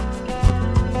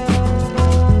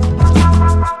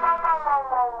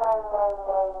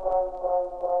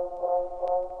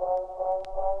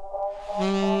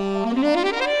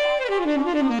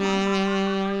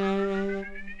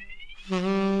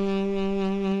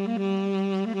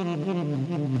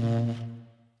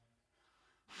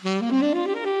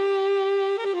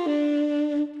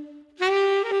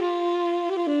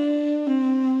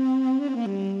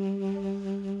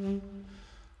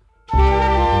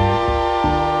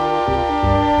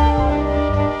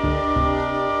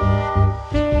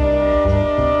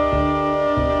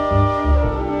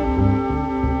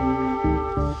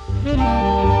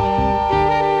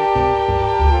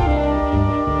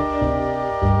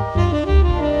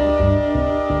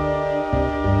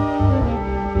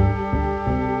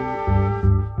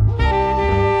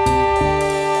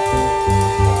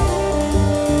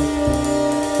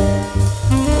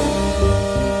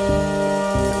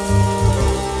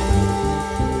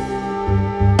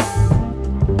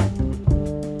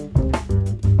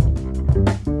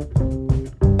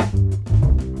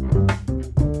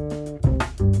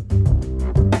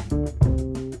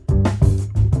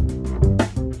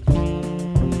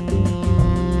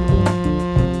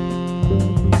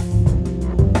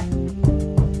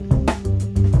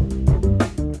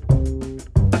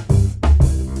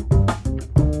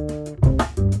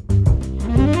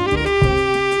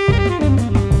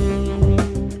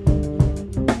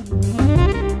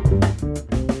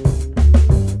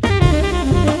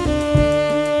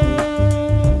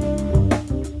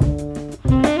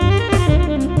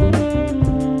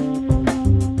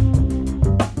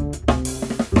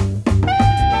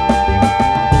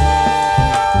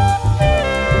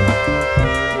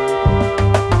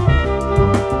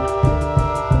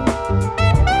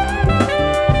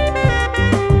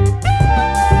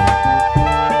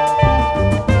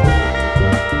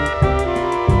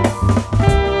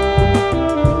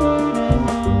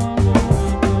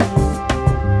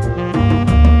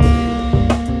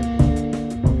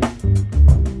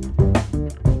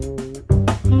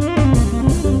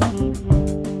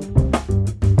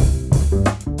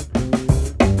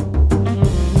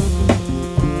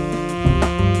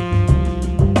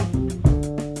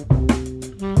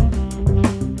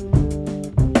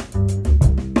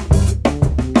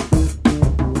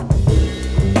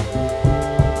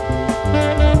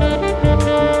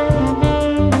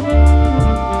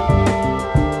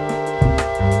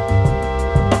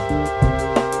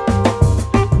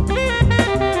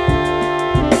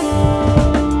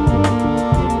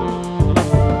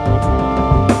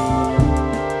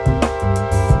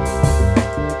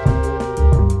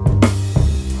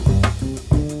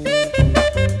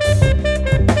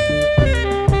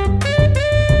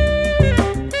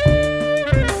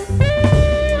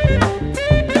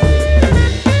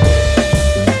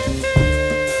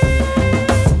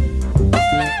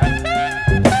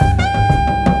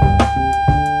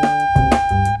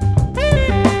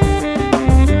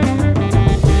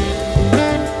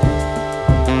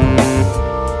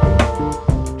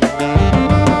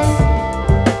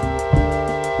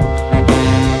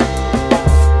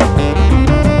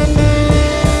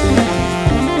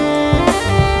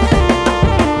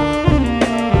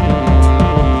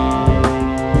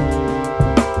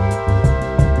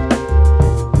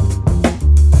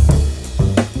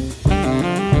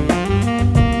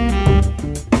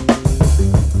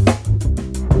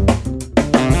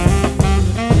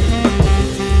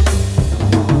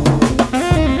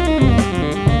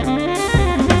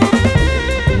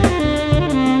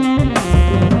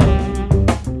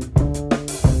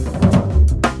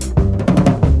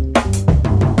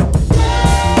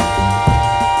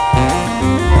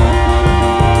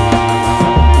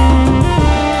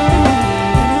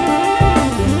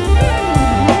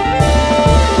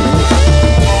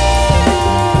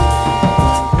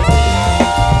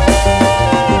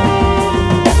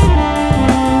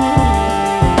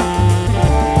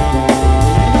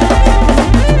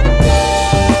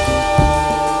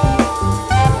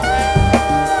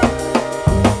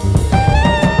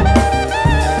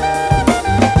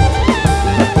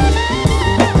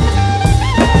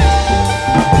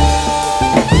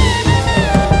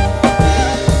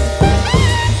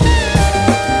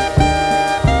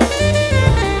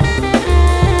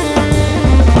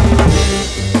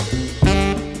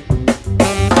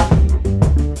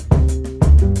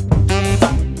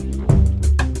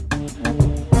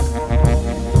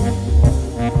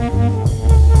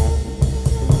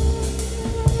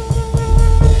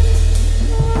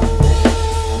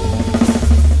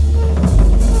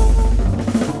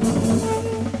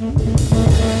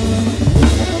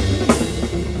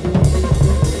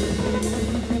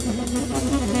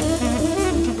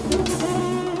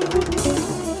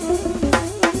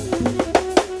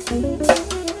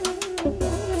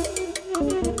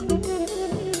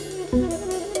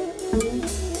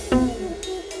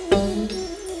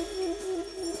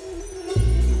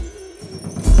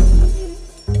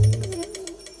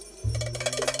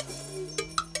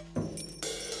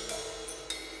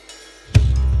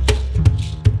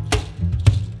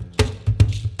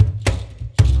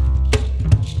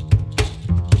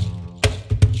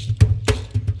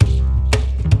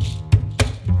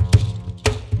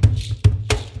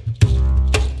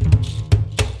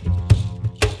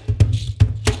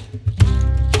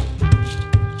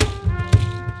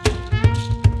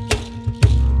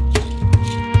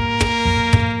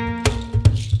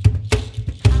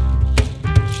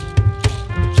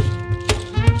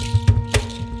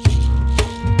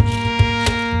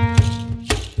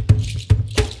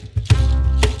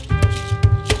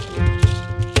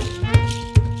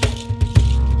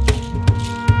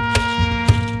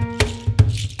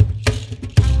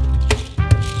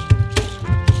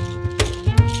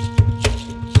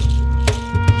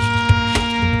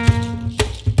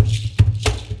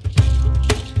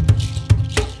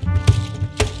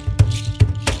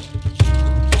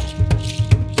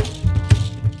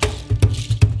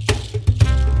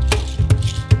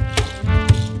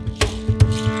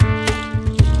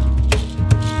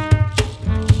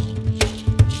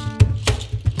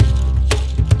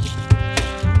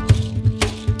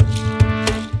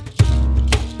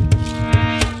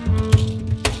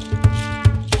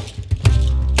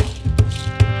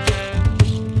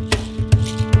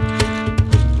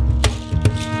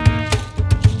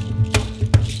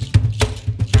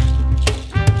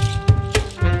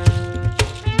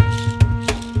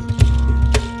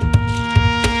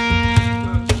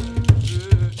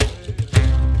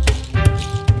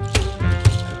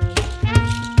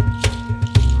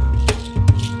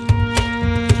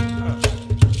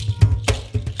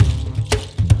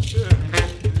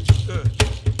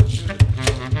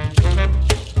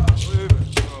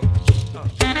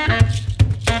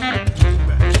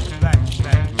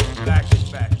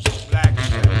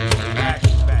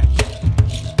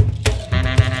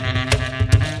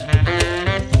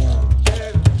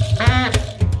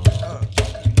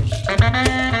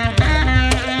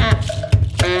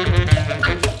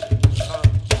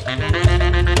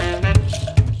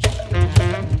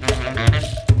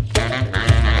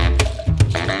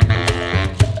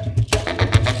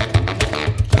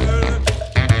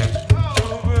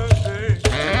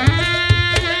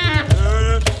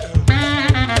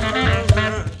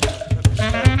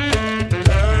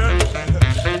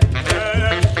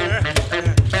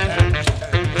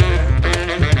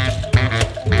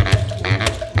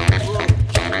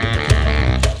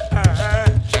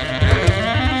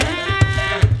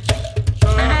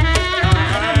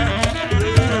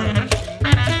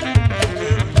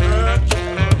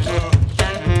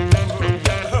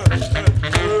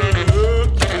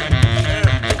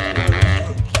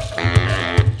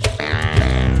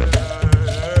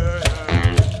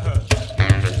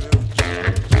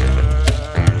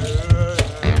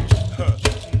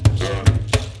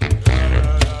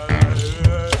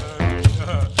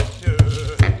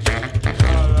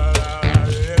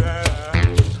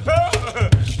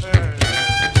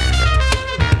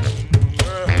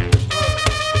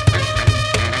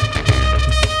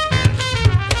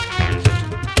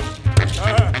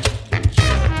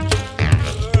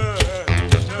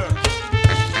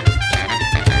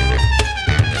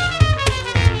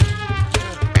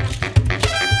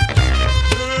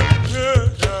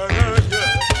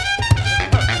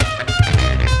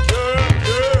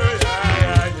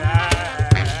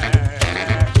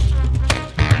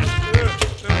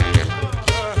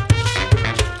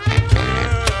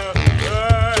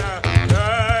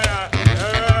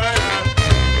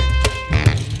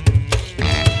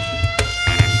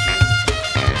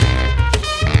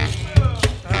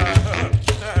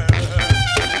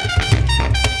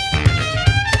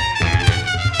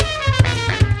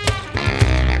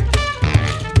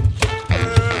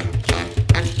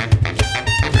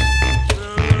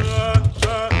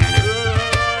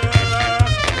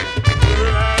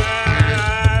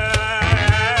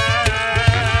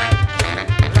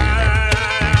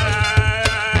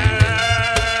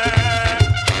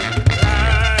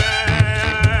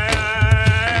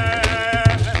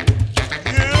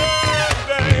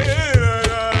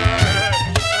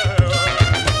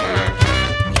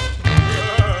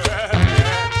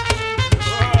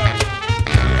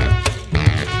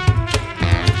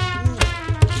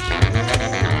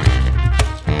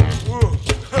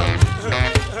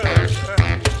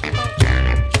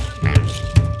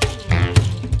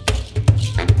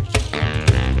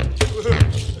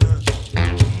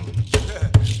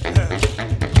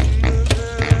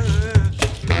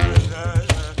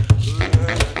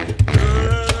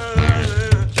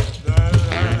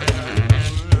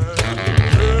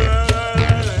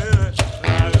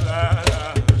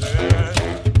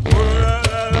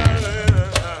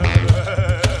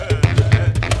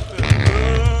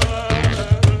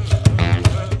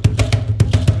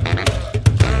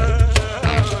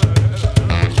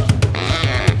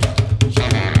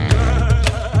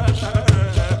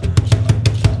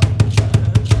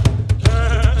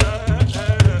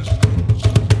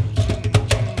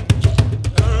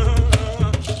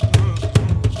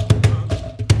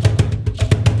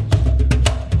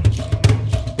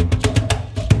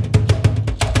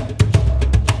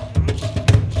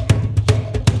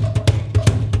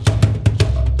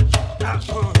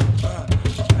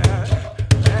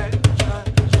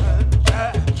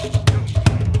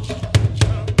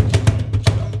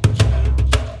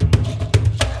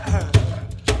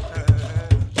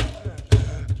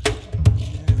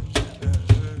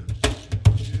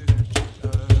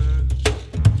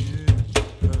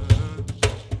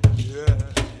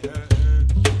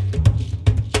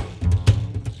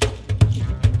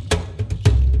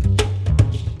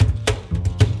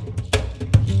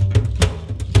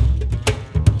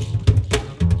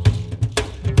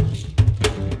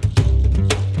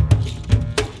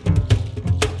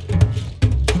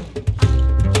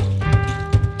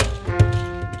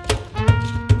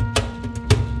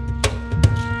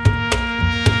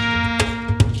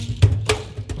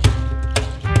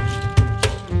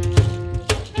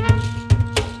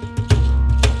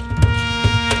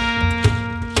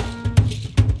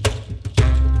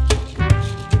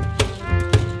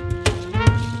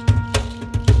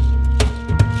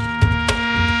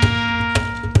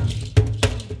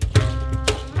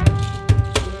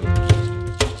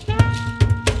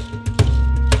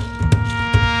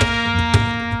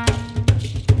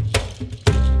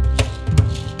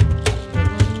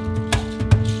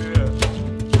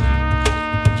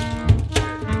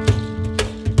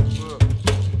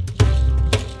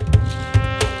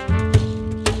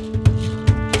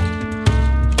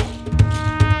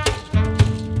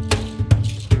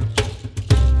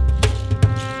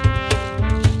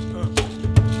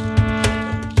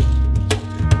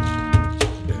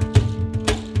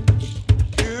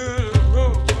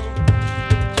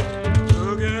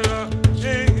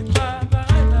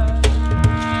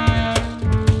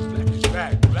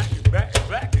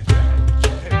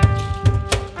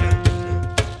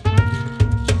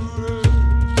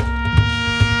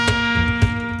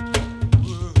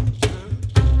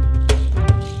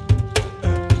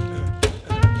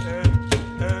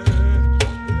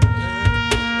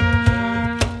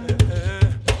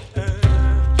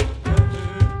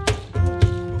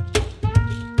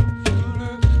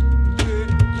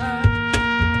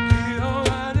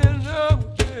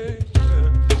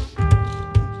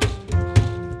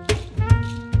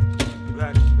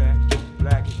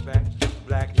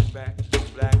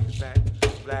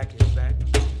 black is back,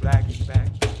 black is back,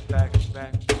 black is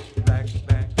back, black is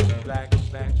back, black is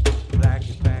back, black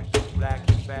is back, black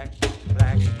is back,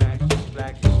 black is back,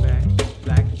 black is back,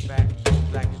 black is back,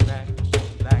 black is back,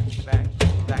 black is back,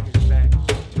 black is back,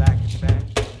 black is back,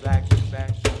 black is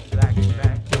back, black is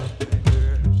back.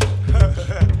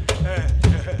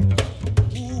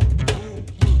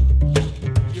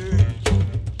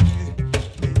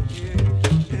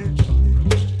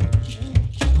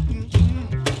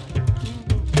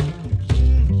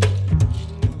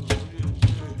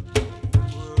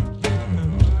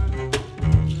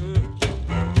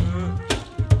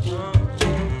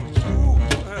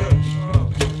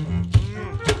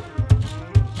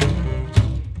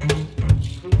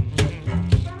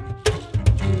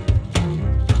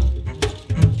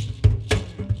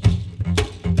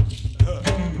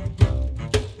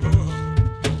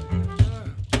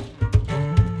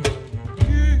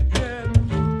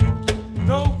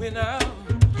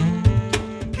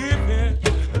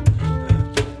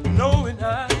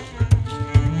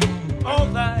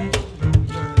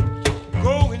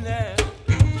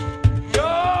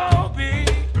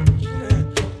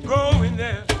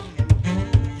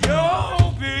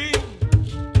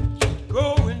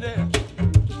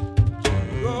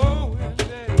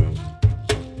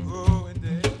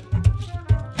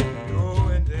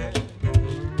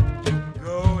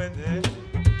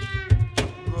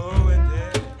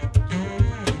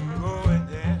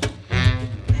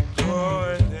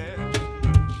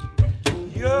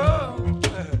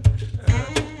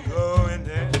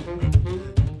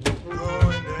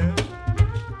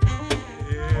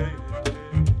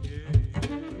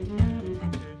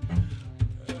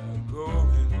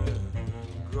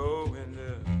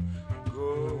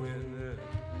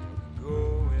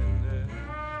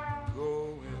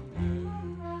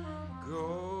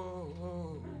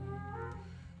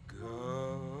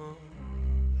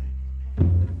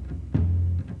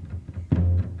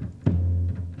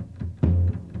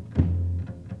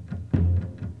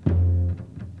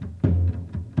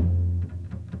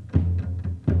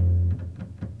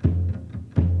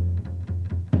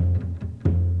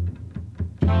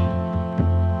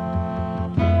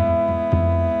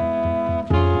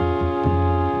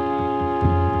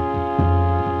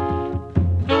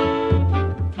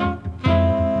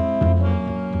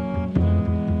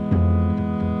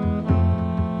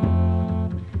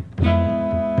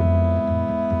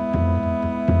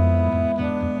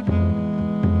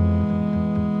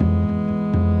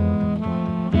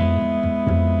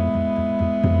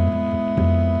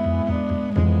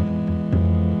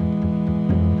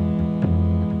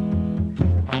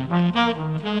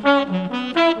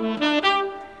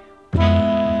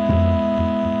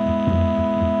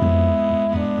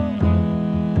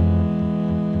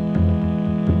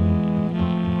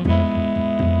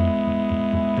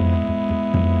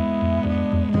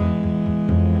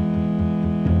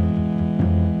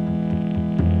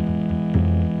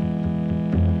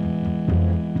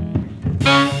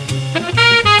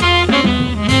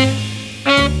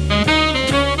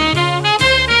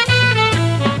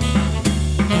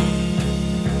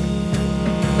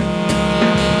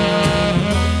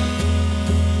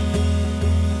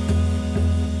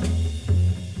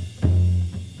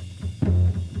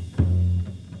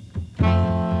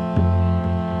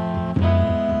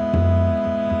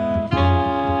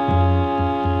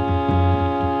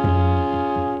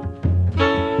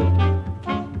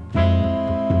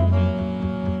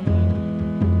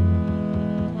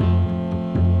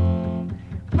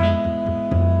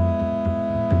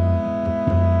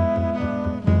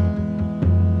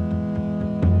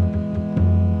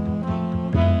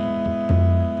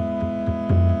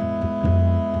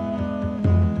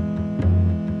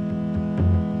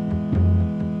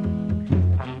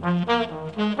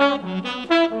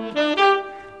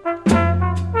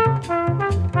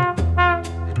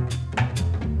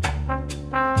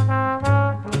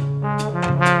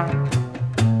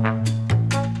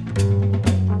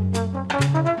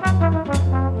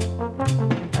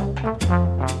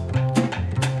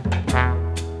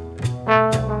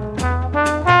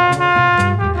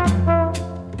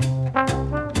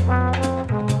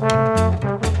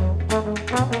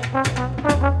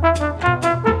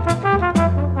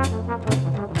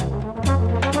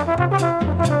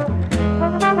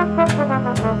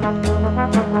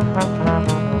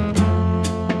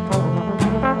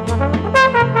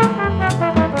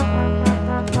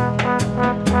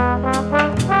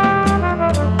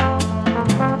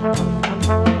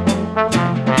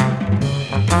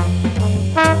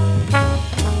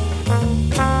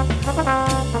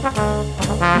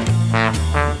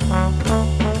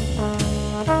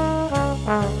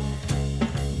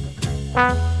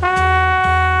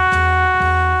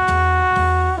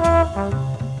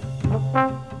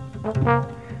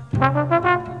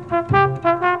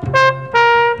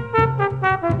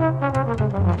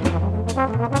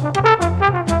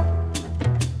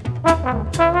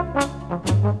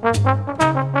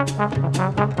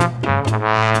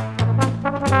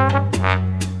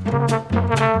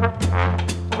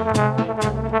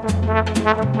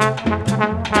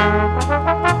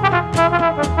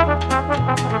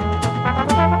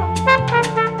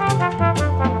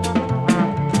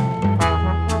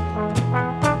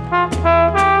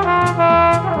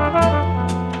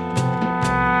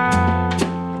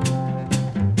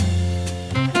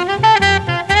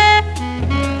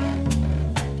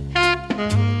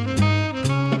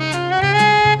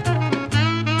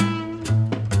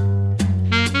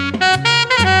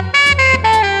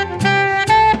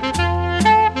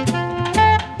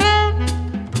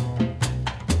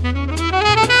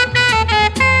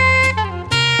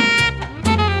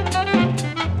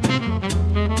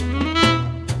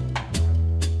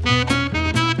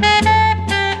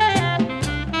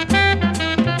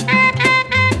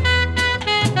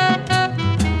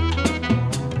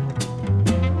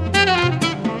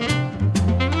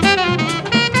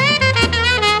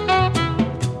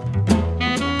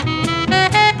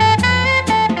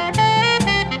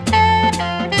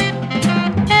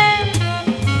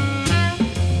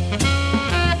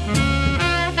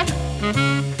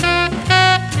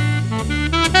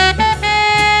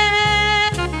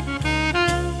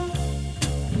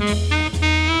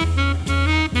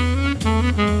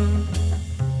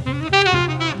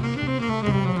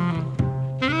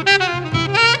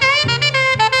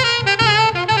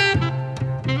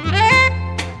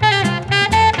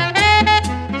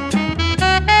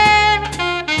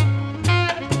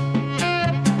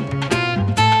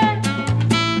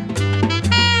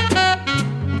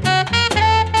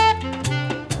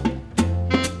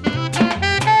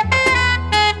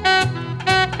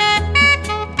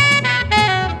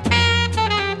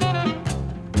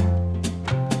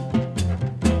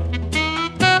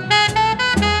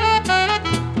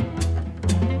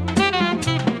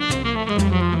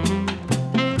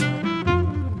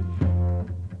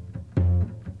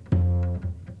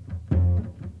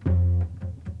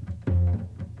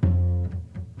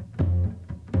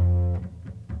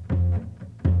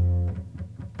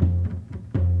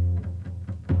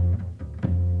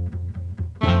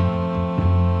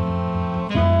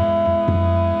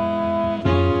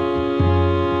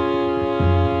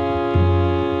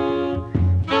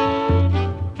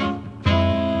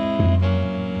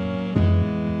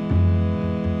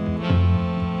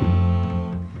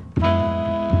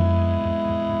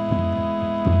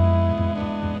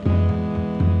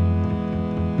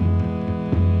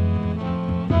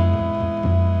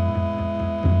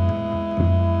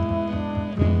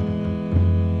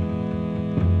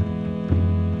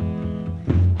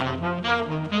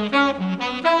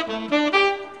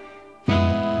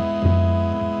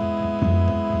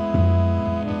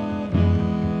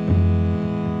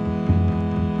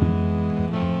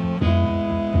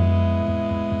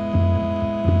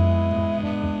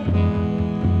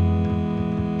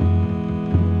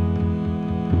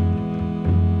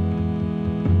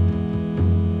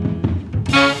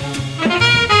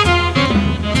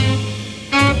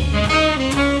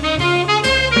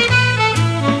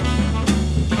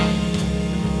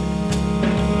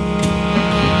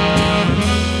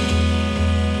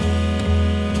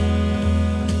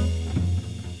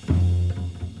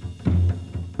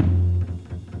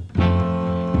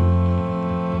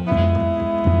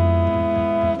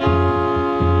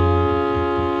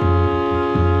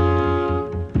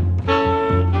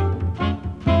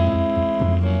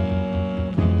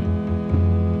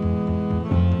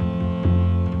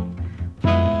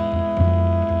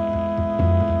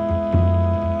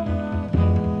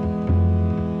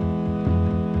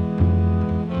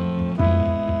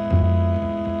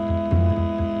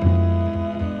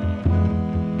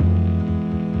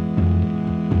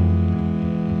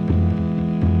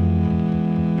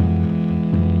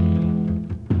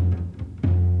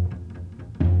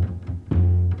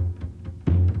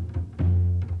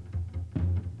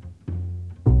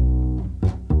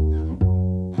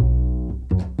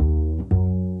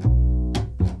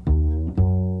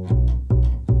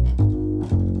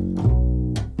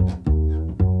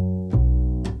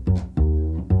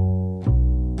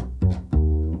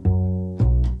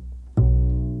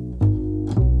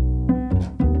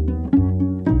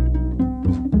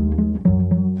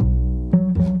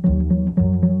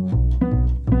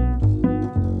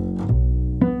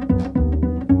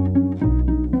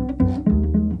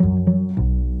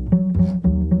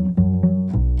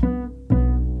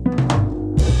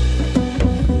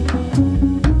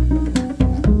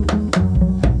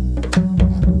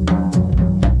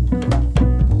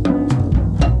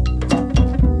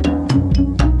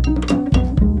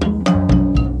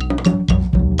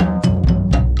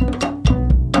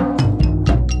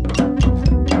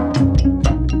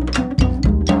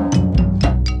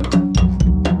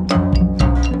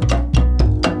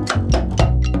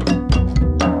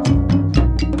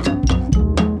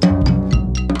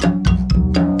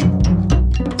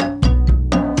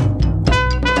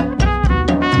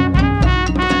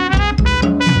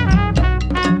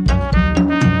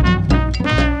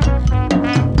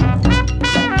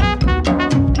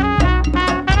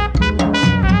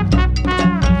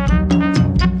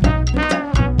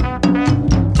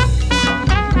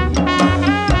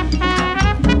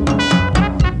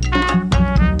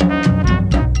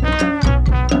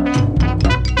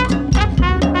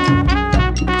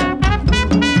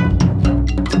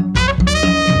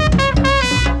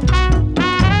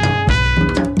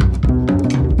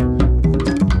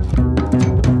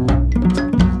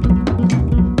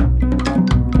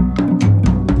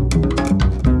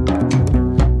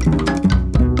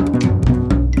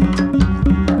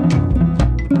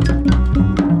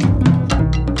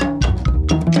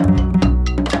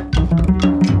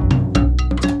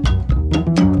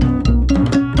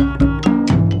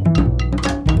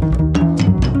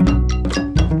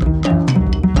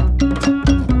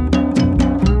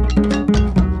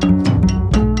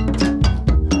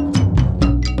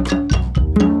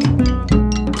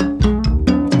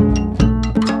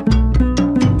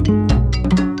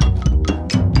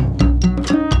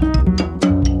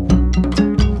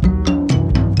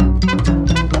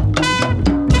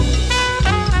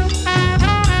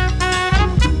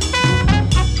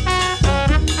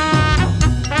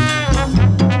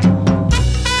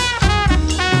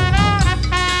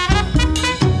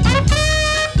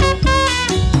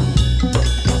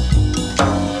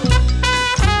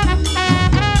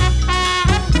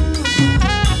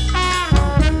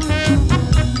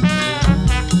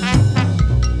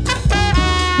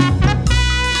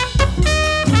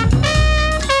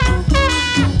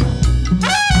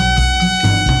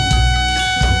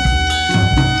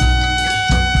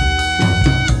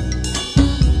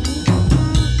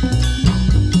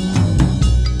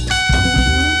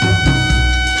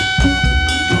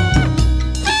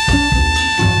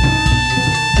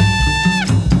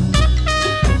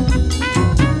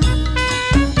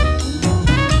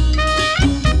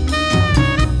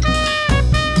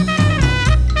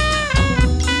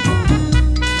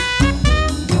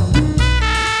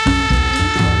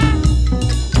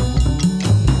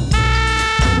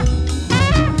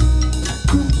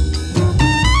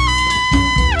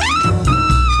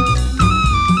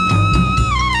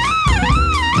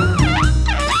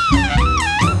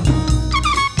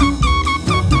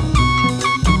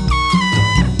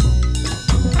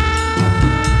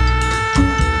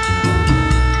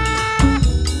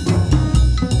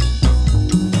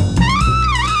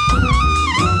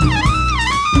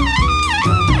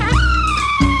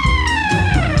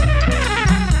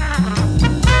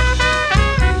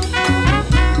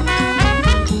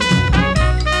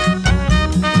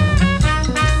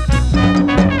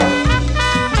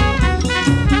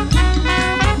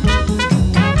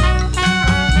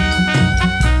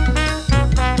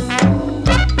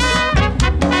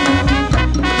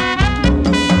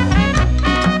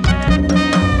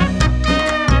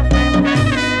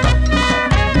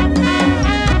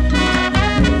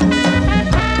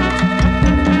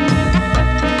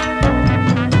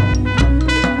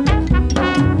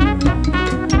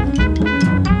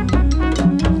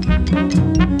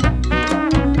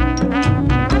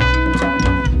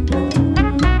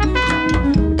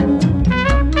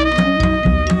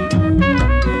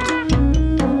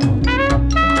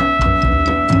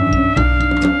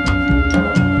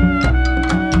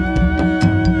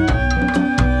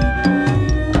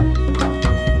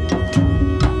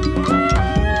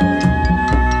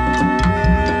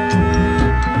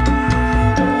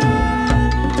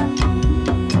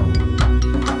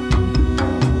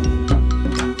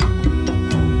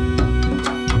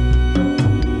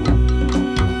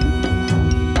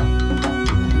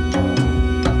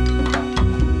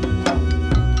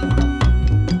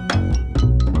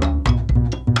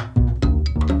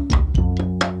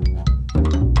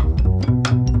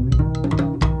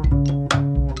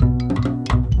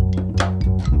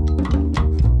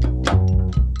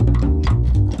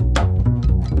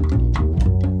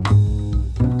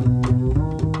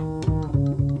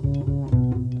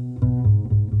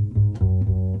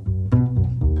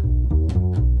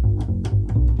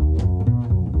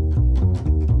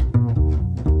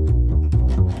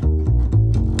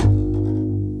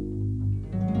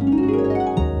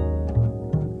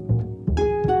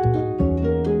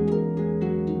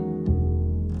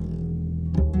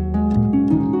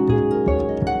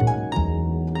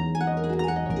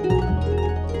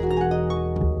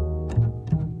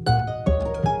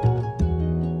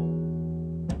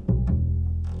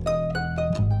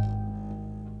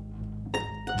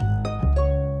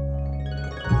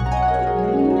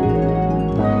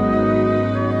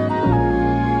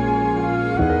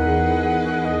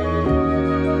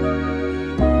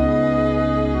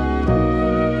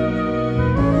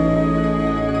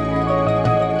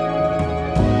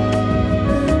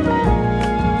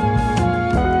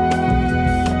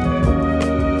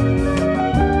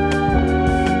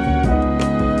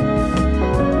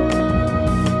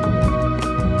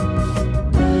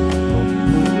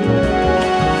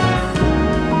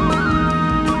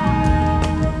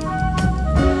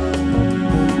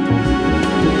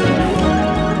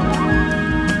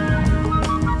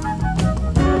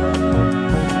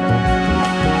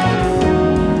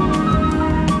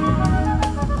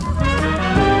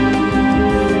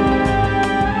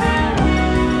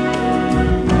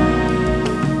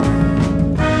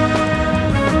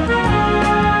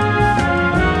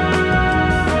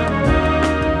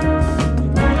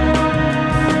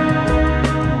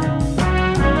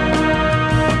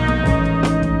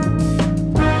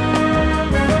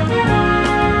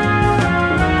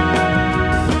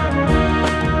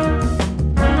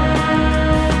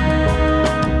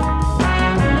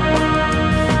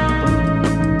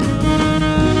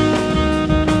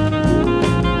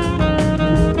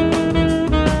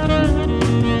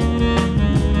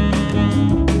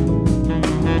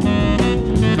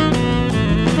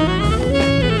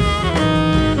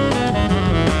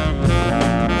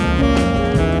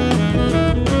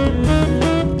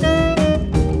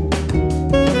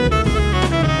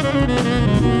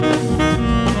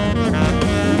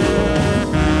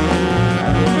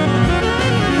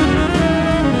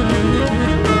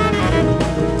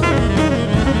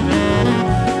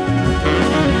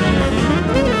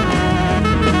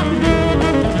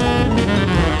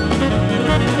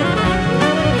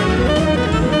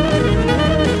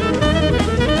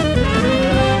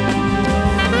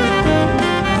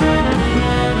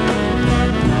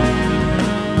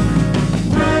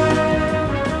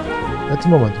 at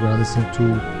the moment we are listening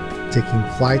to Taking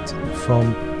Flight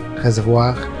from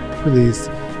Reservoir,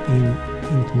 released in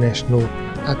International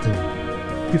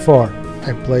Anthem. Before,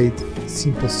 I played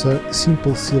Simple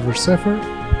Silver Surfer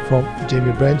from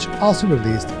Jamie Branch, also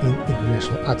released in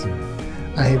International Anthem.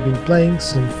 I have been playing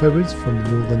some favorites from the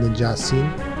new London jazz scene,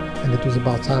 and it was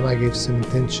about time I gave some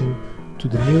attention to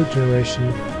the new generation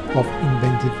of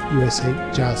inventive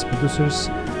USA jazz producers,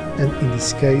 and in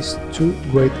this case, two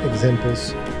great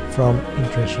examples from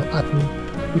International Anthem,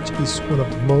 which is one of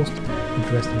the most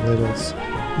interesting labels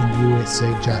in the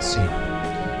USA jazz scene.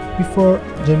 Before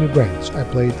Jamie Branch, I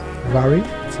played Vary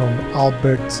from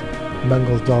Albert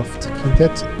Mangelsdorf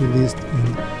Quintet, released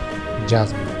in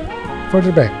Jasmine.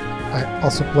 Further back, I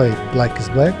also played Black is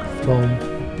Black from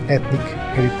Ethnic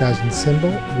Heritage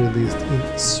Ensemble, released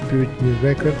in Spirit New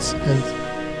Records,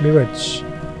 and Mirage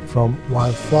from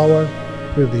Wildflower,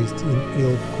 released in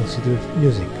Ill Considered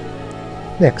Music.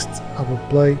 Next, I will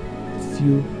play a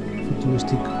few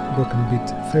futuristic broken beat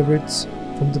favorites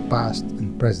from the past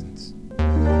and present.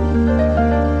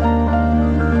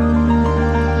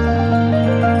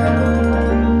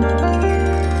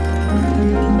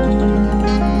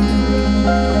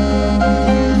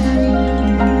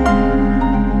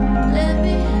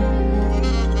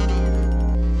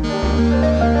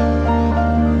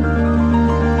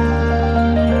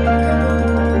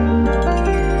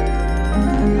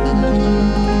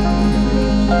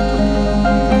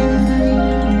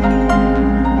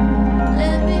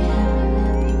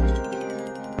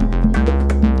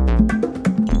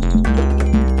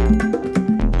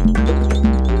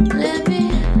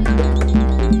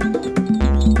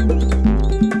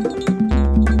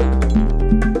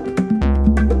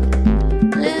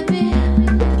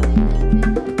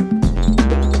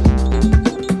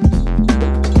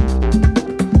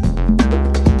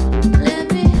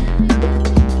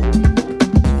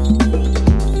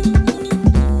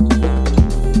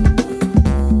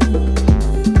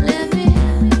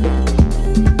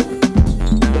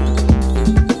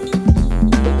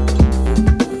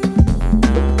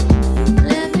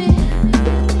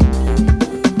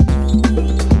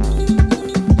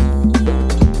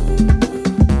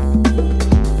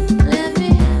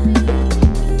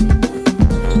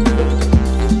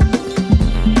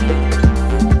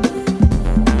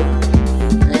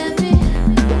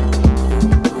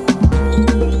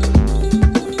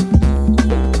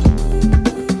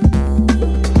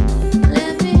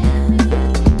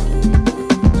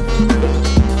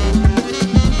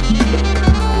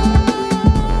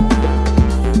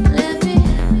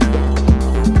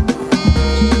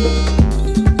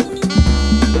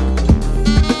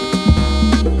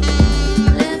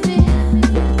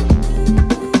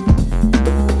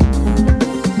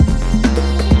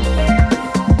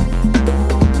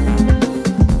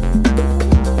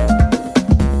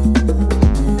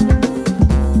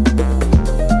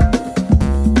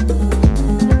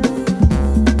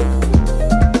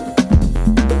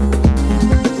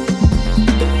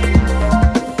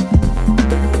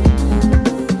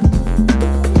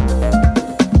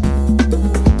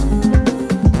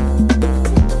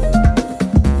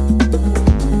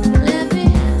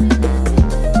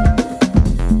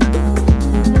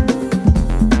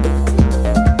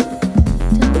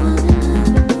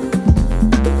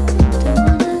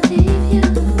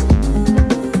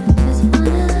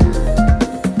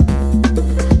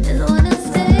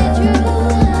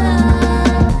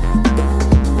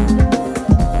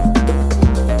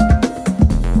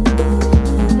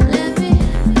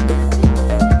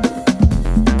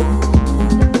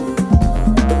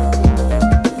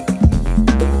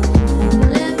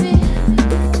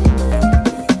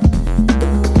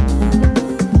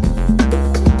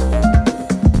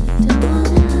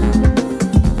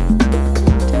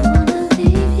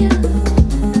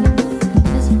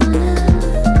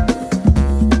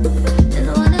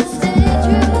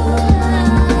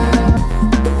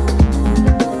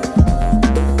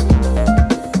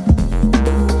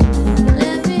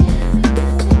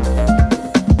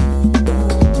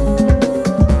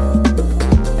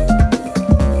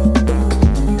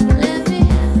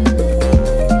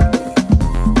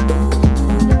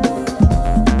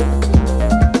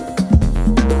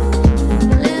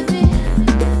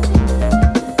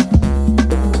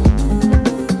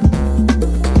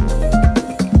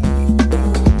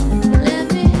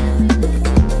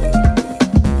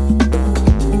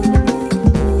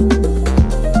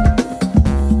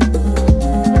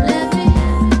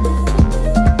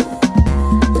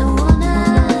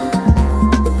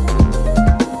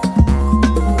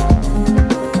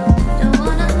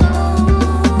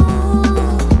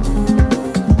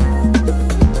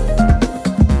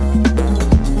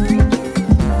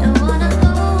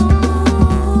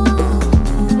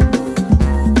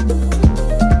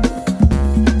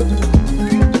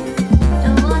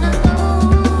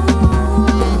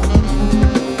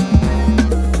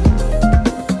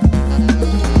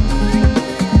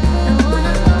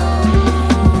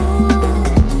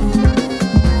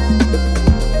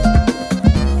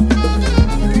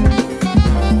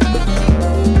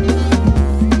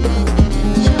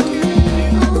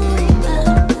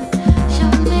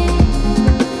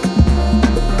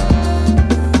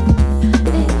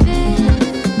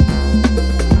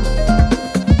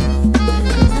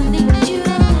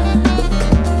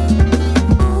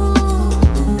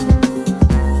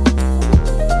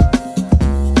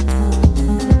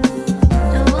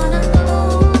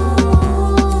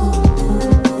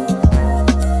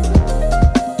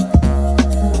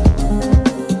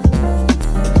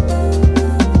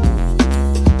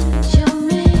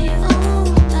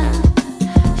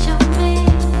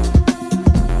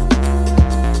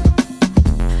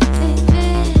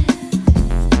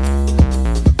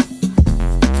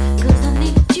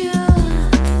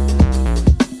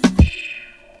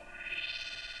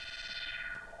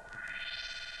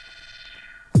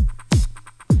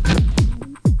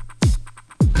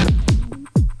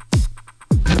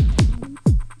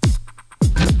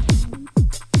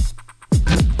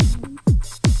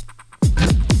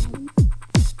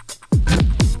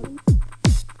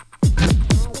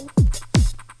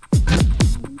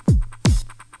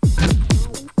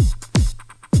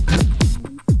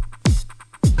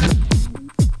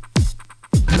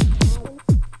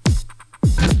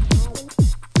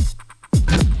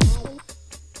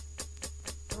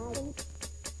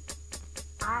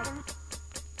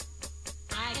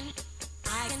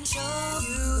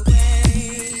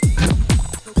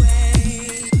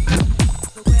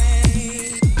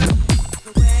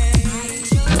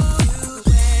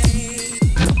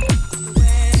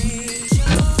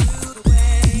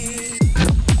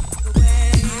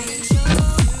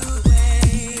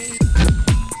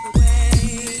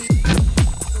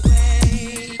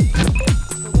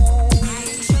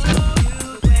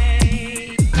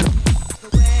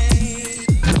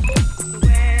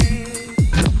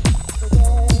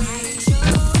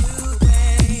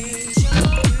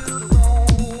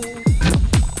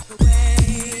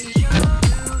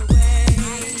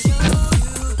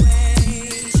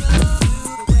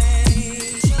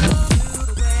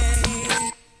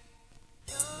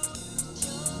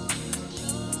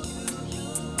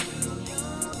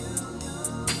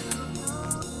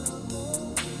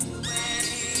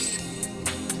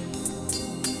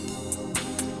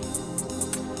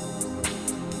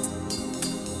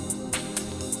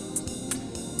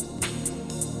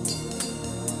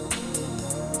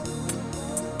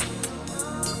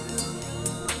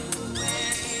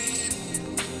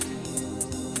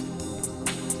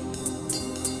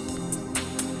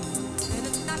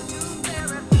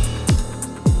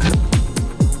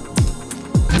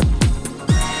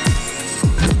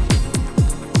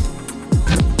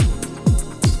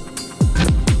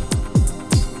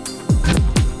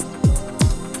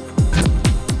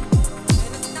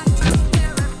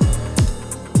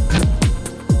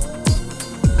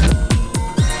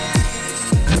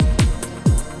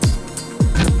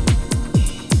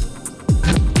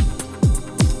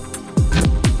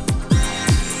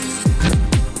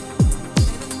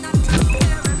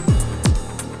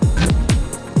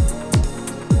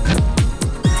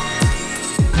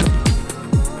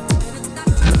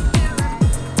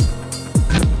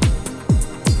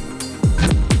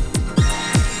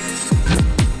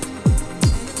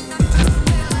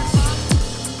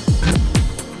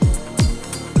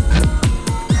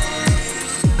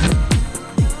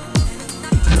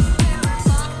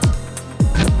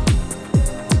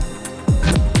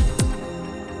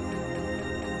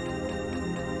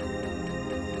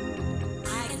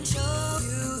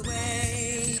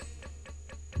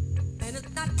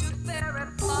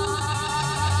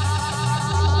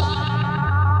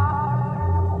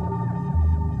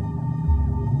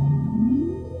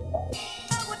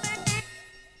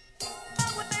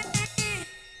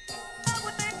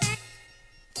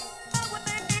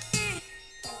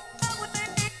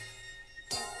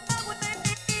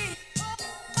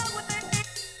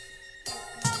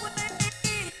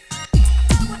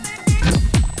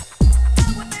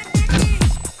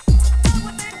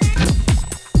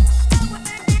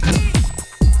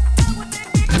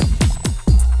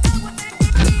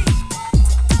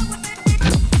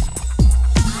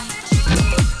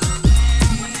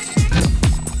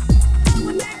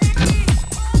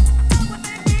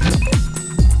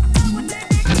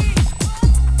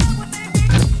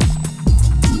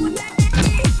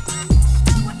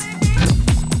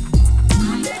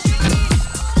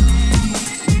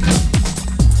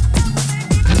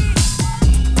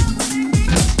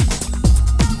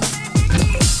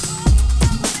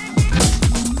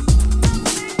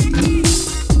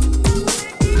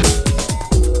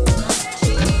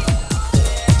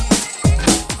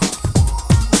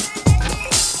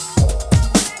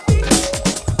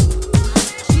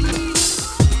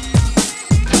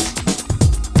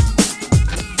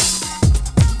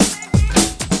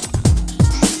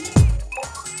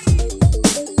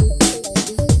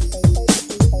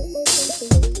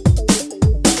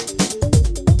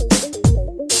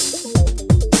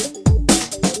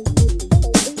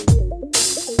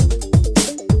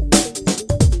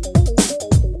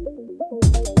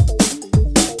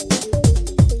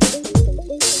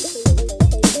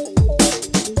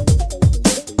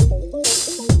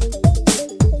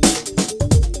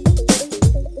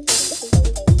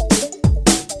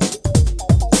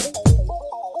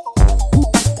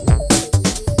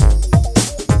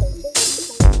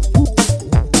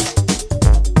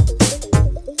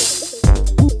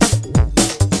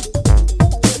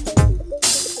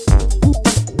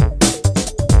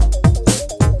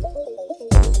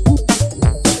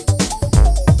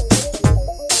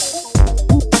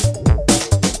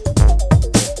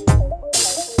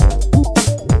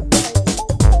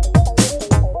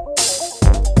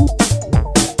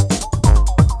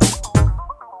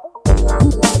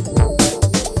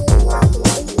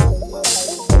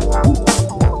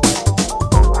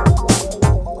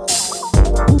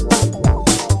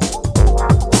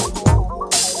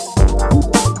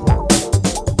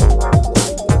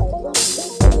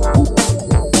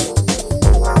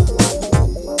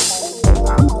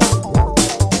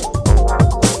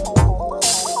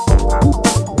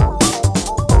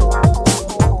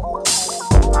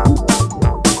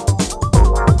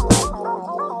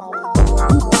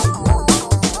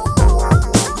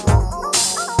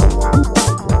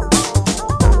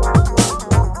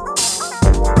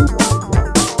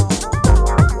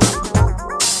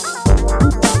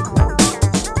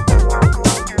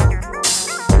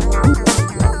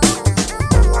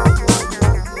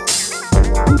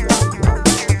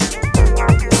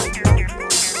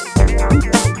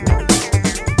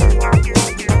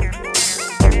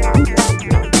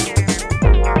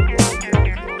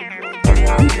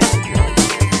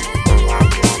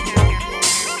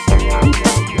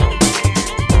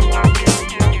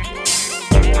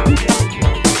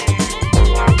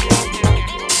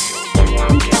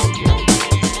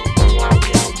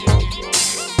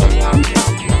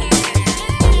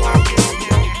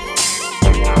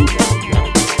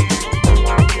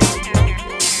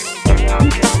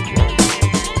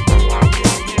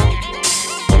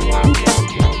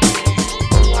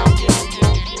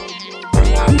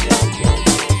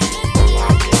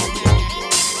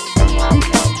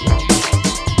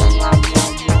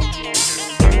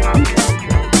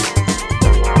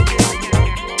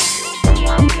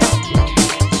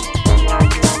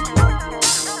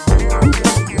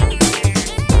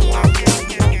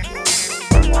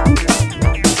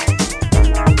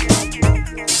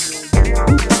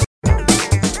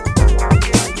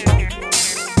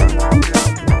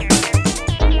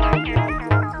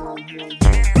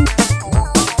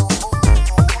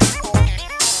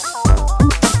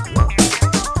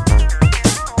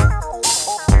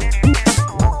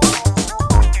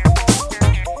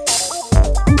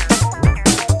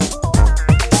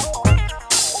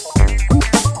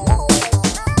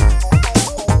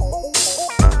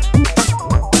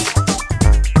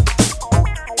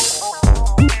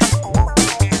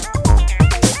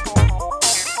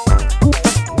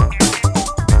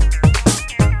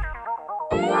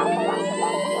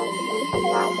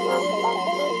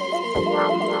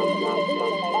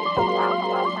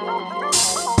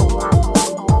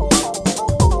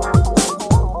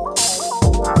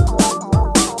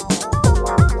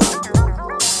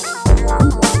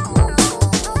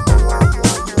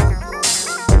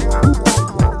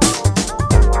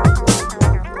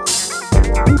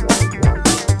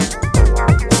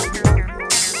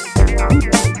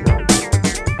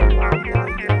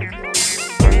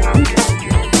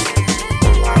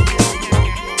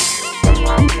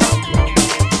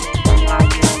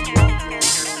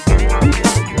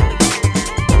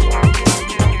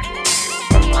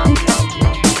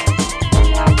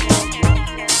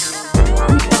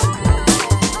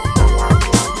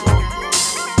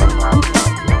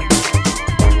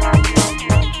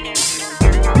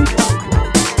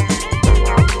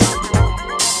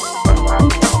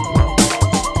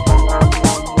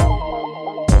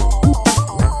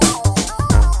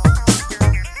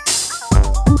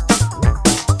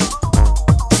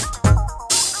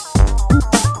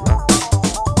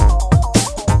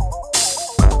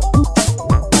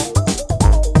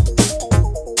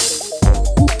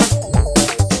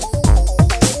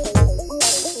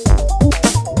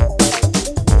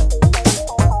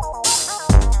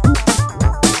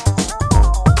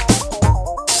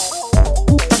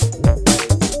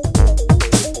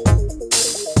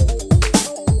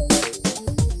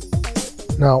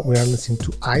 Now we are listening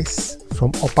to Ice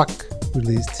from Opak,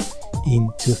 released in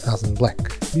 2000 Black.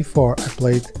 Before I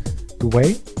played The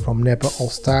Way from Nepa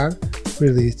All Star,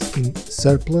 released in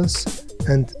Surplus,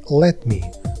 and Let Me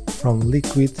from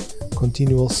Liquid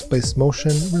Continual Space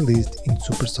Motion, released in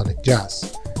Supersonic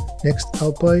Jazz. Next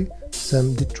I'll play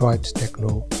some Detroit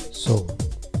Techno Soul.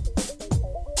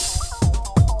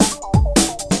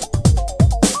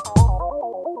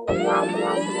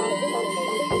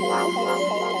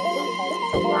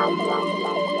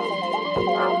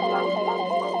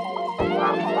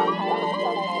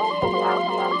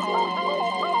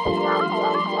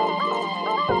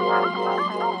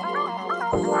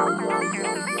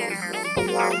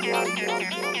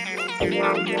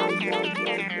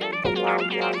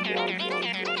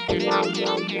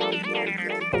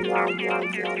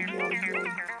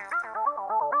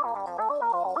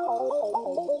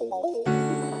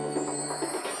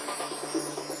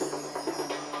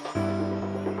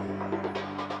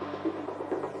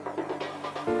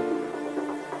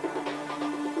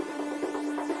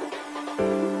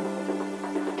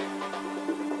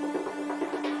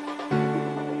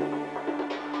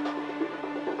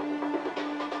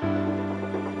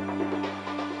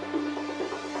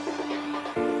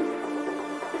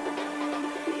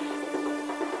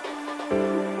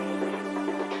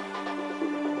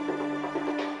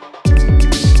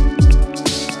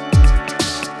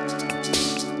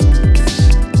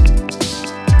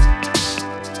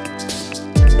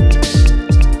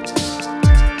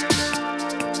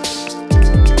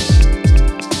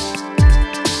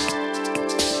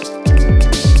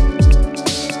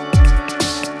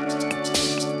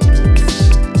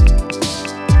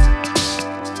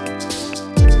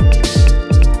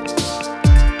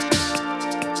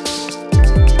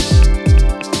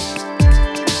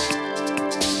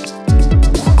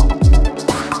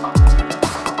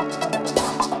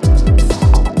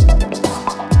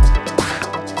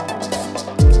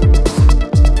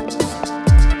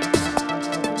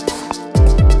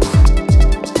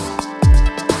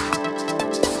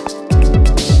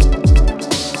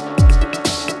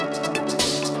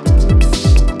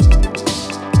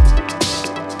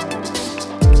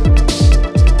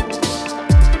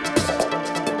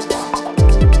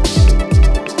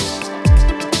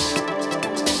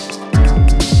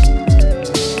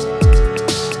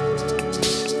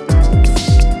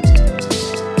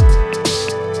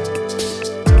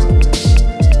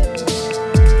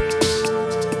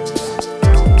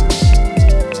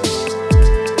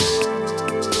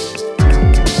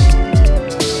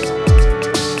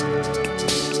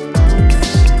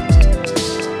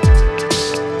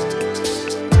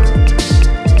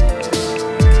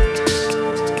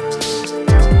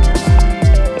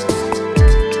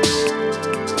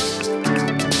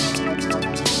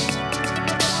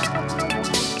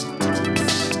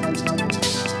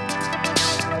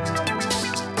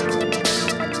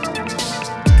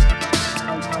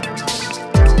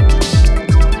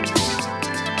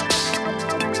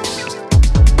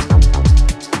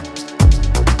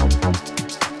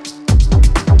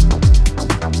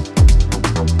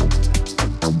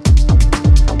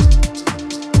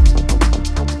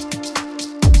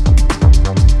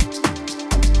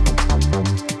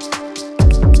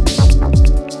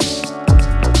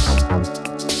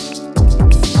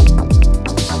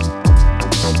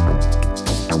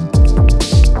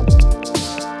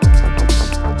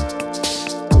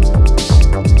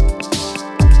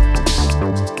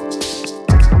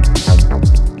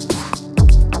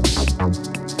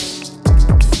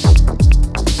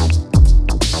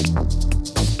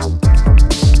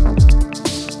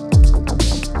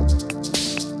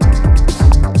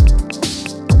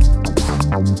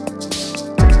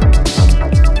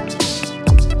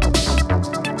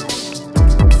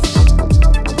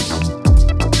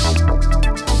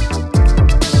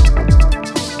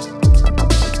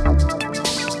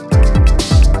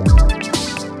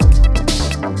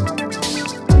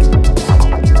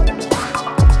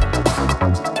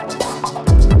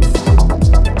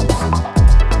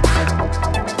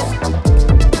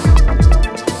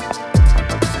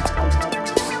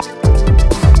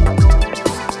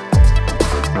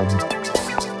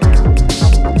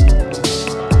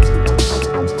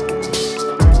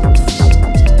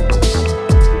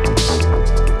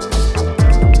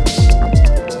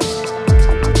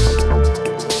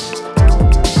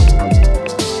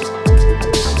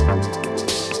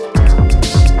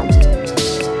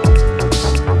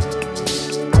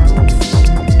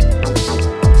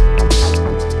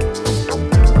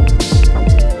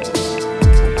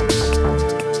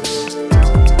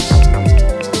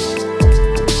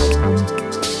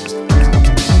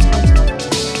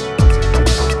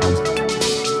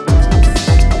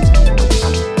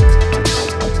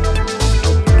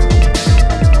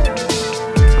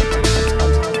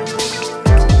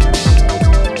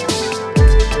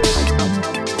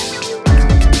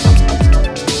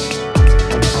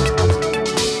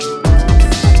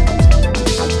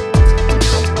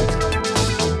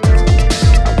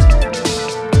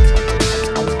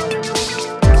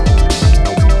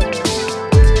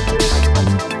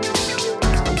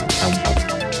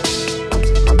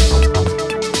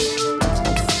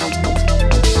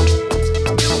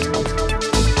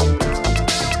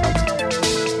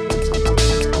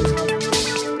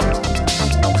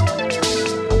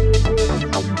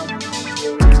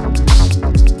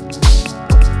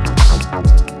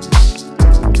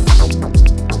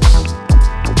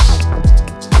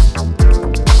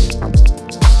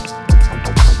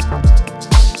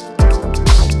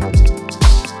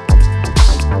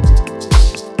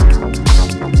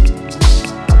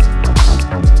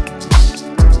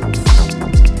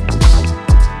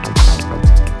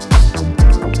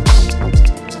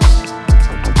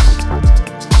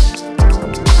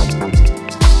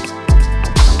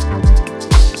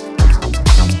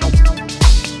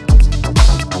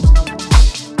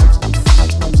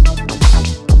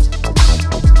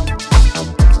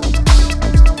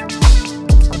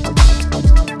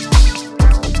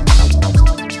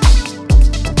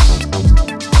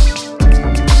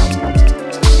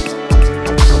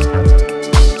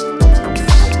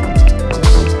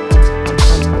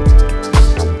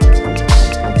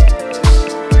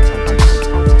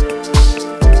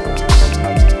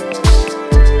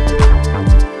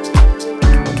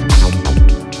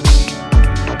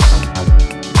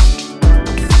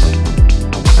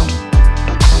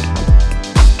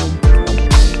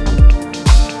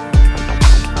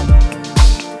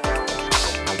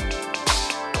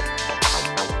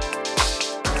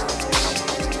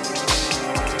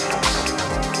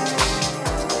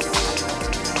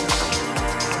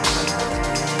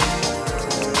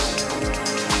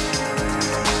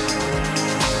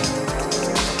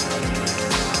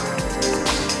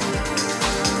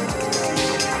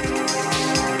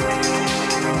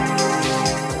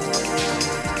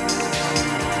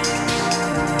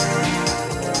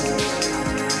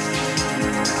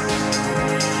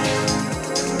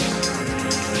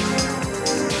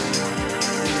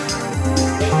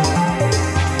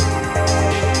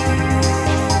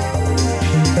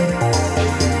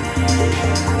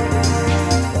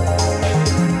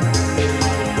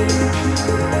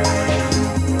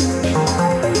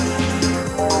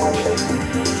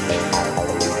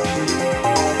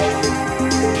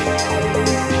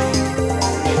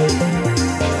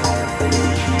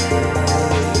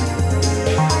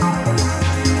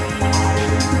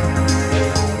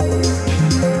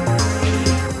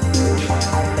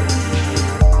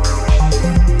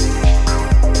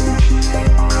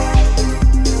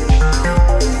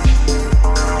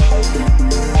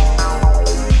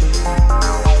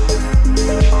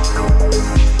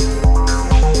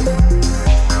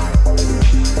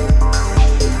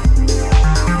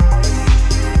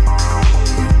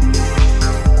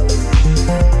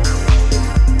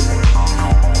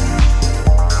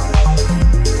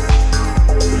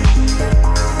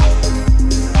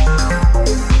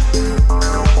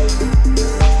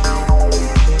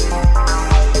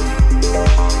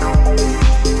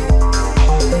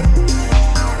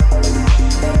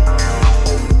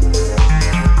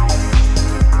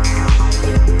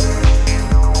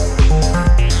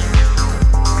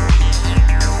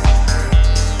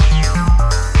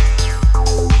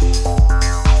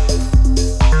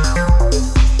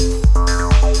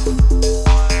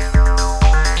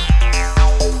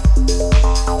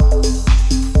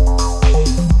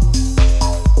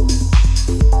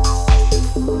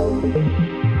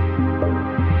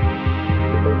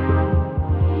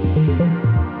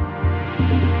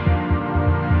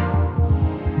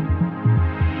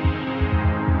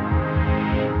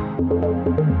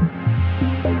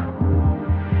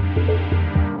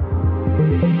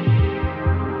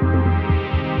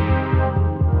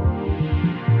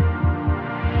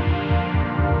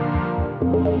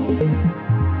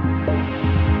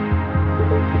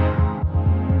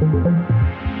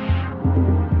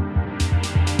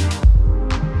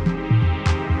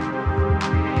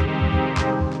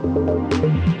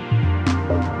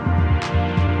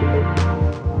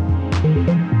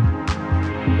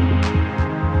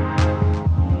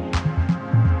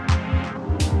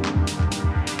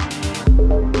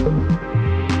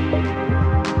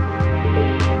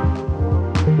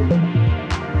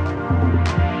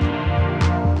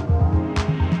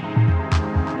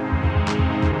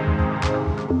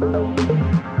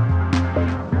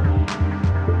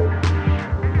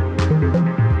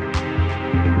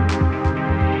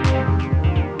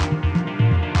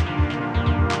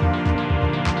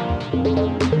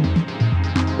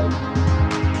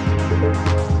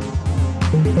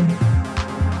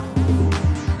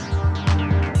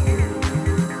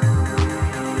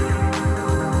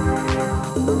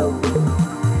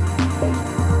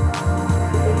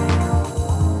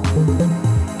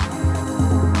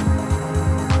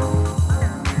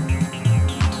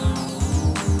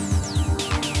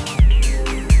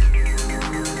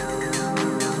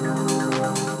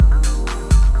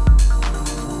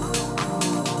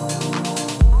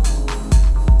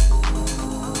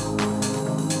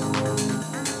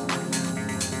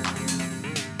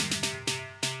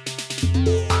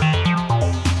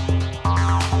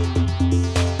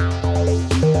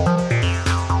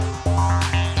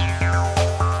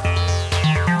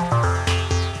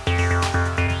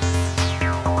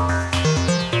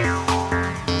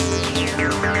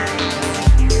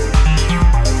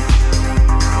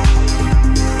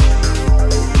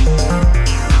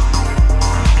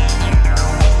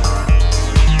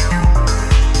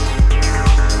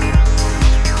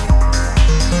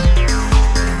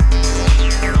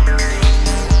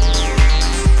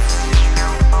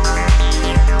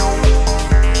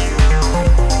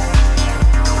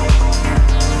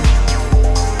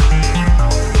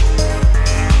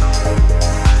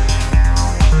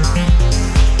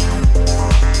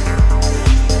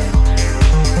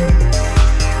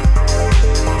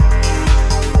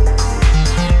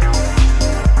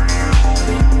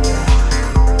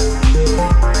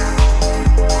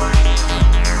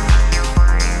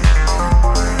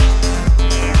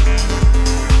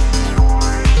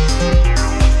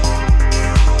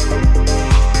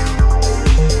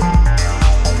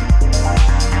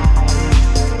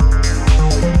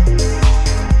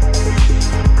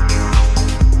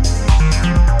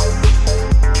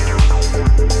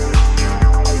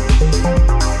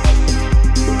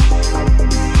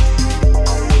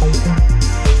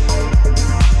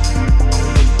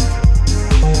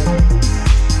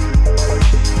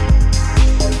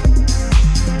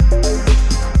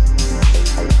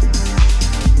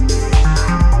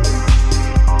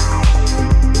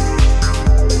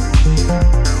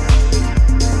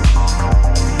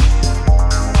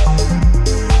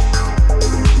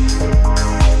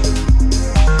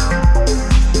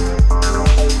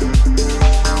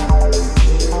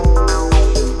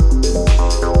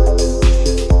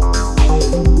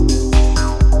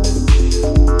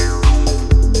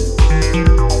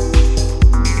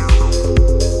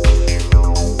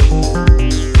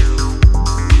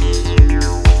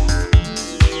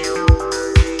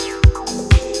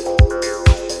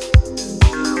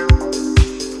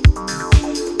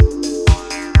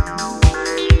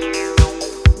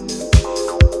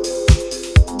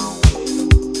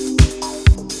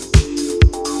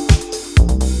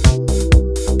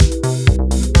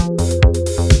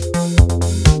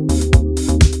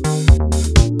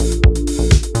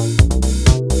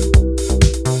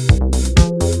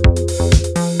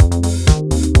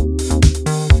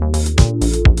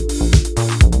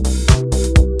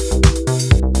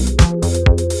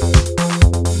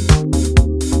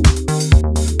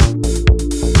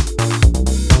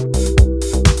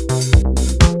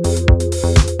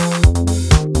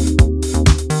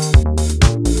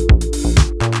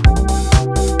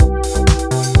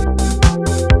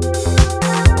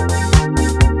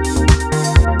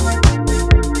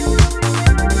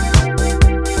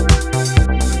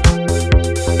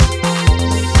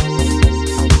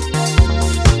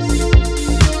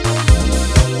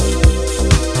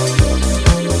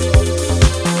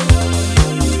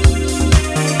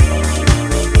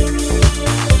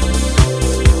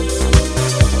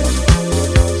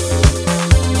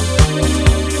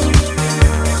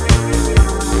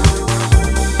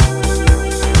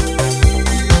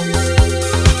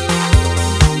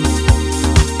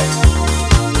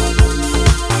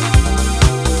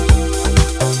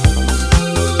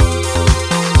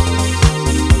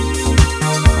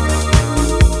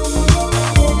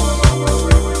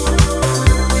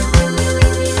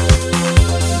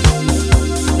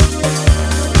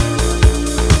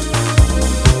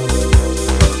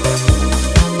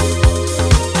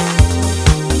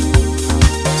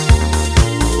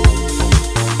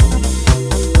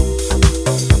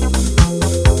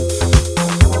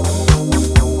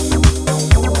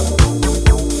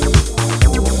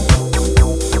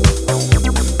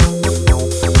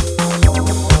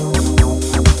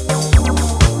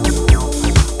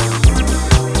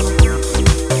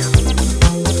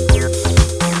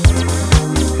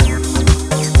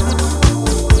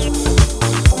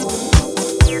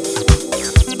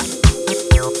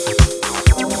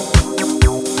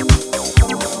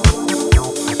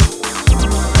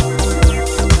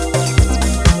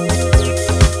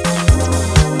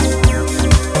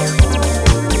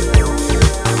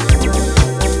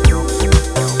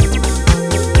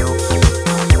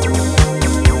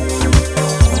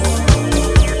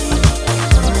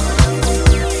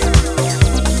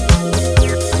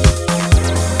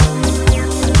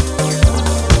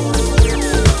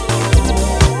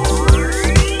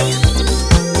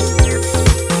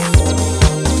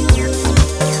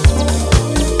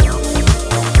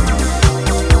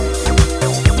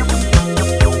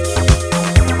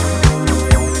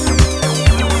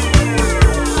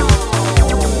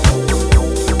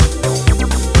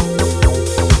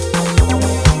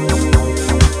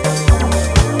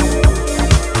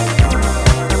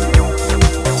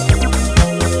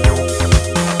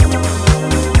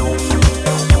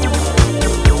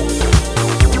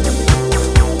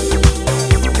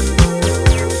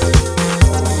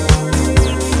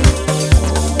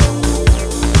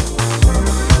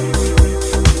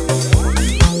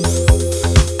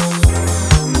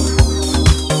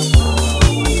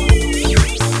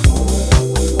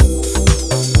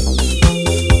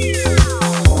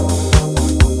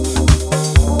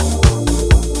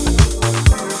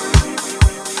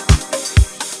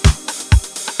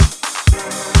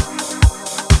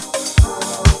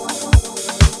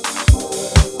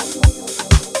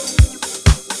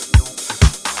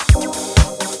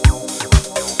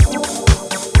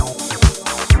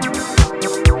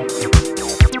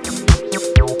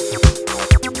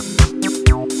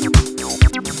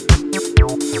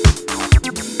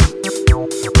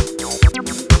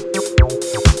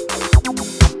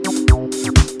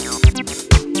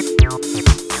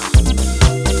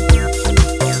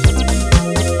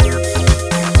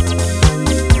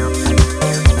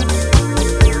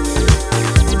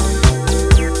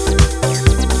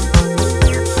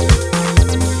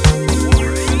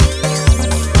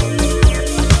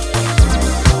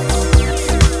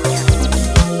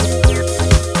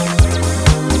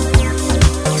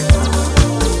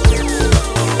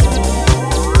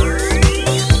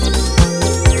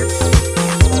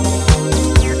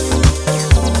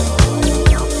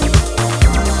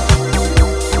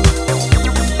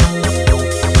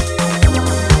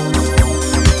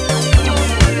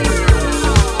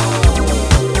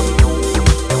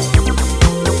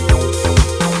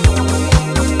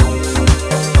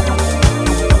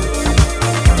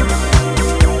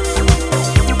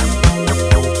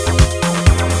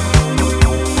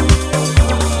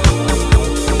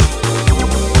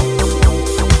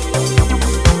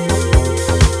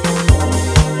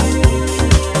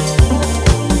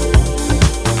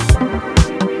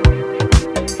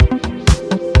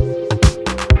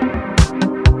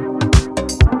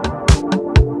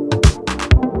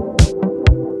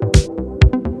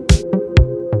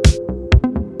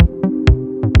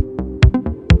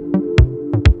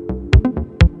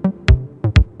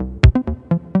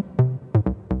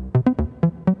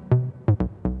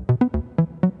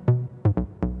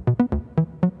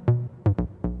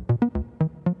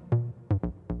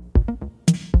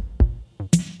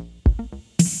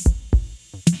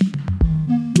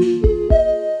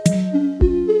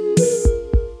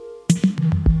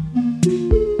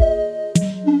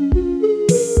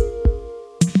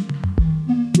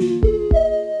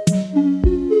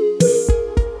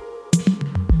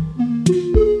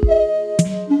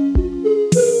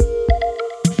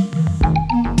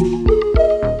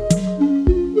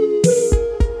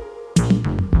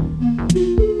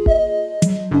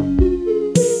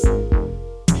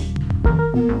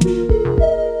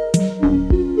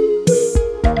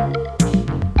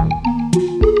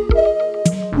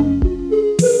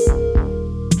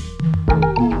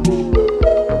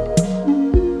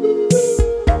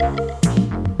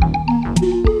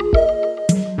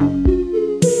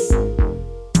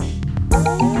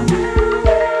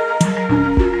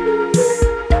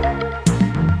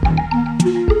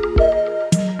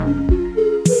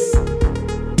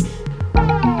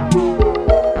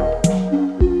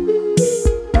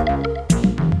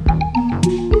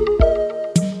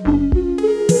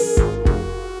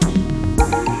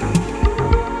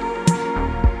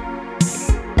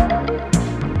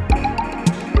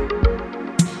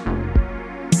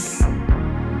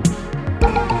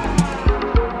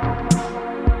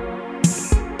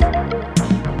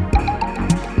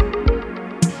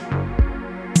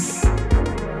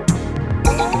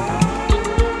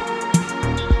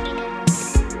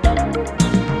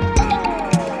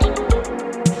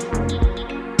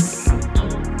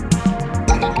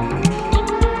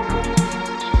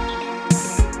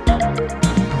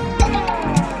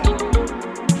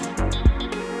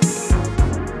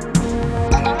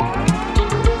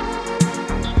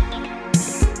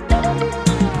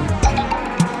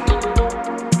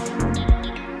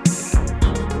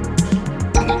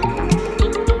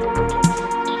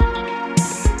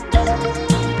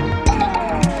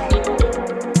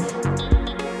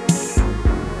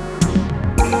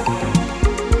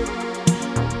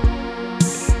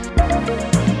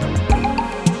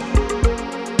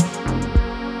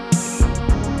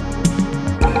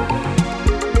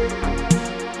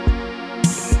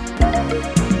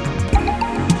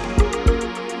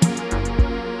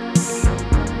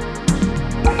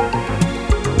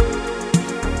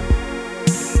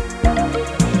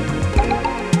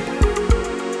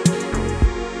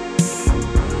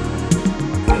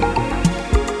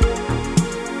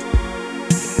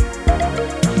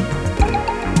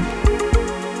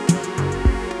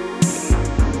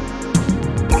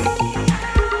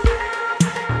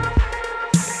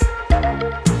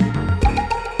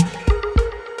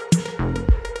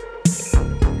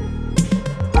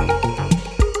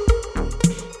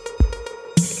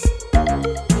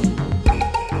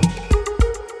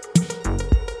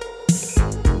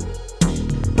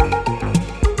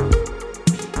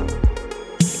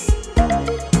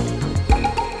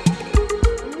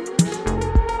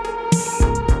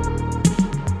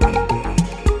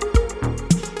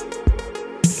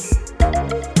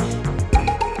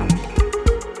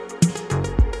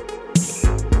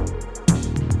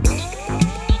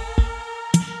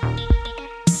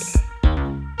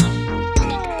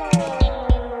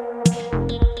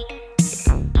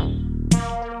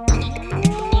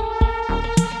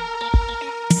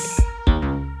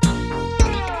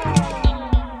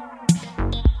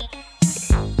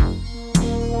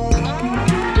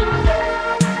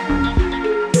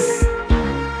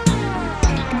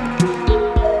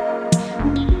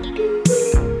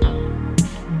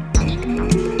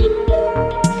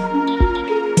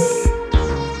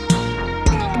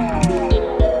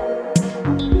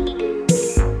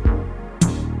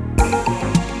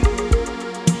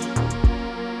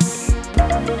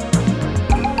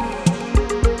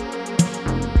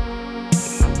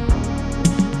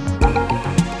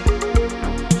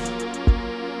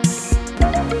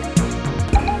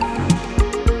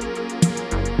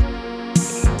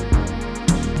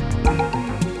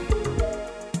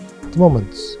 the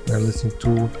moment, we are listening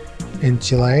to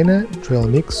Enchilaena Trail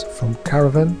Mix from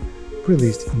Caravan,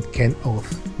 released in Ken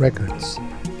Oath Records.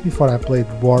 Before I played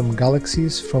Warm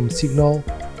Galaxies from Signal,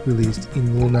 released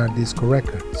in Lunar Disco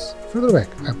Records. Further back,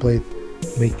 I played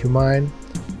Make You Mine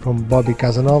from Bobby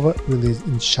Casanova, released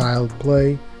in Child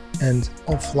Play, and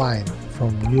Offline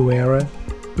from New Era,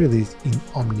 released in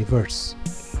Omniverse.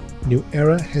 New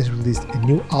Era has released a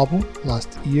new album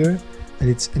last year, and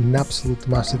it's an absolute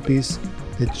masterpiece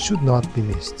that should not be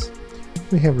missed.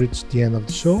 We have reached the end of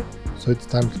the show, so it's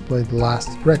time to play the last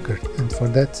record, and for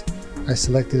that I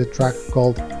selected a track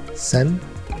called Sun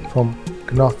from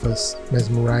Knopf's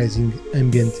mesmerizing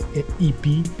ambient EP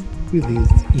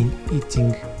released in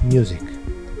Eating Music.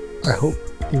 I hope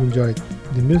you enjoyed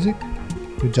the music.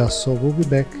 You Just Soul will be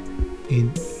back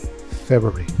in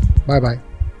February. Bye bye.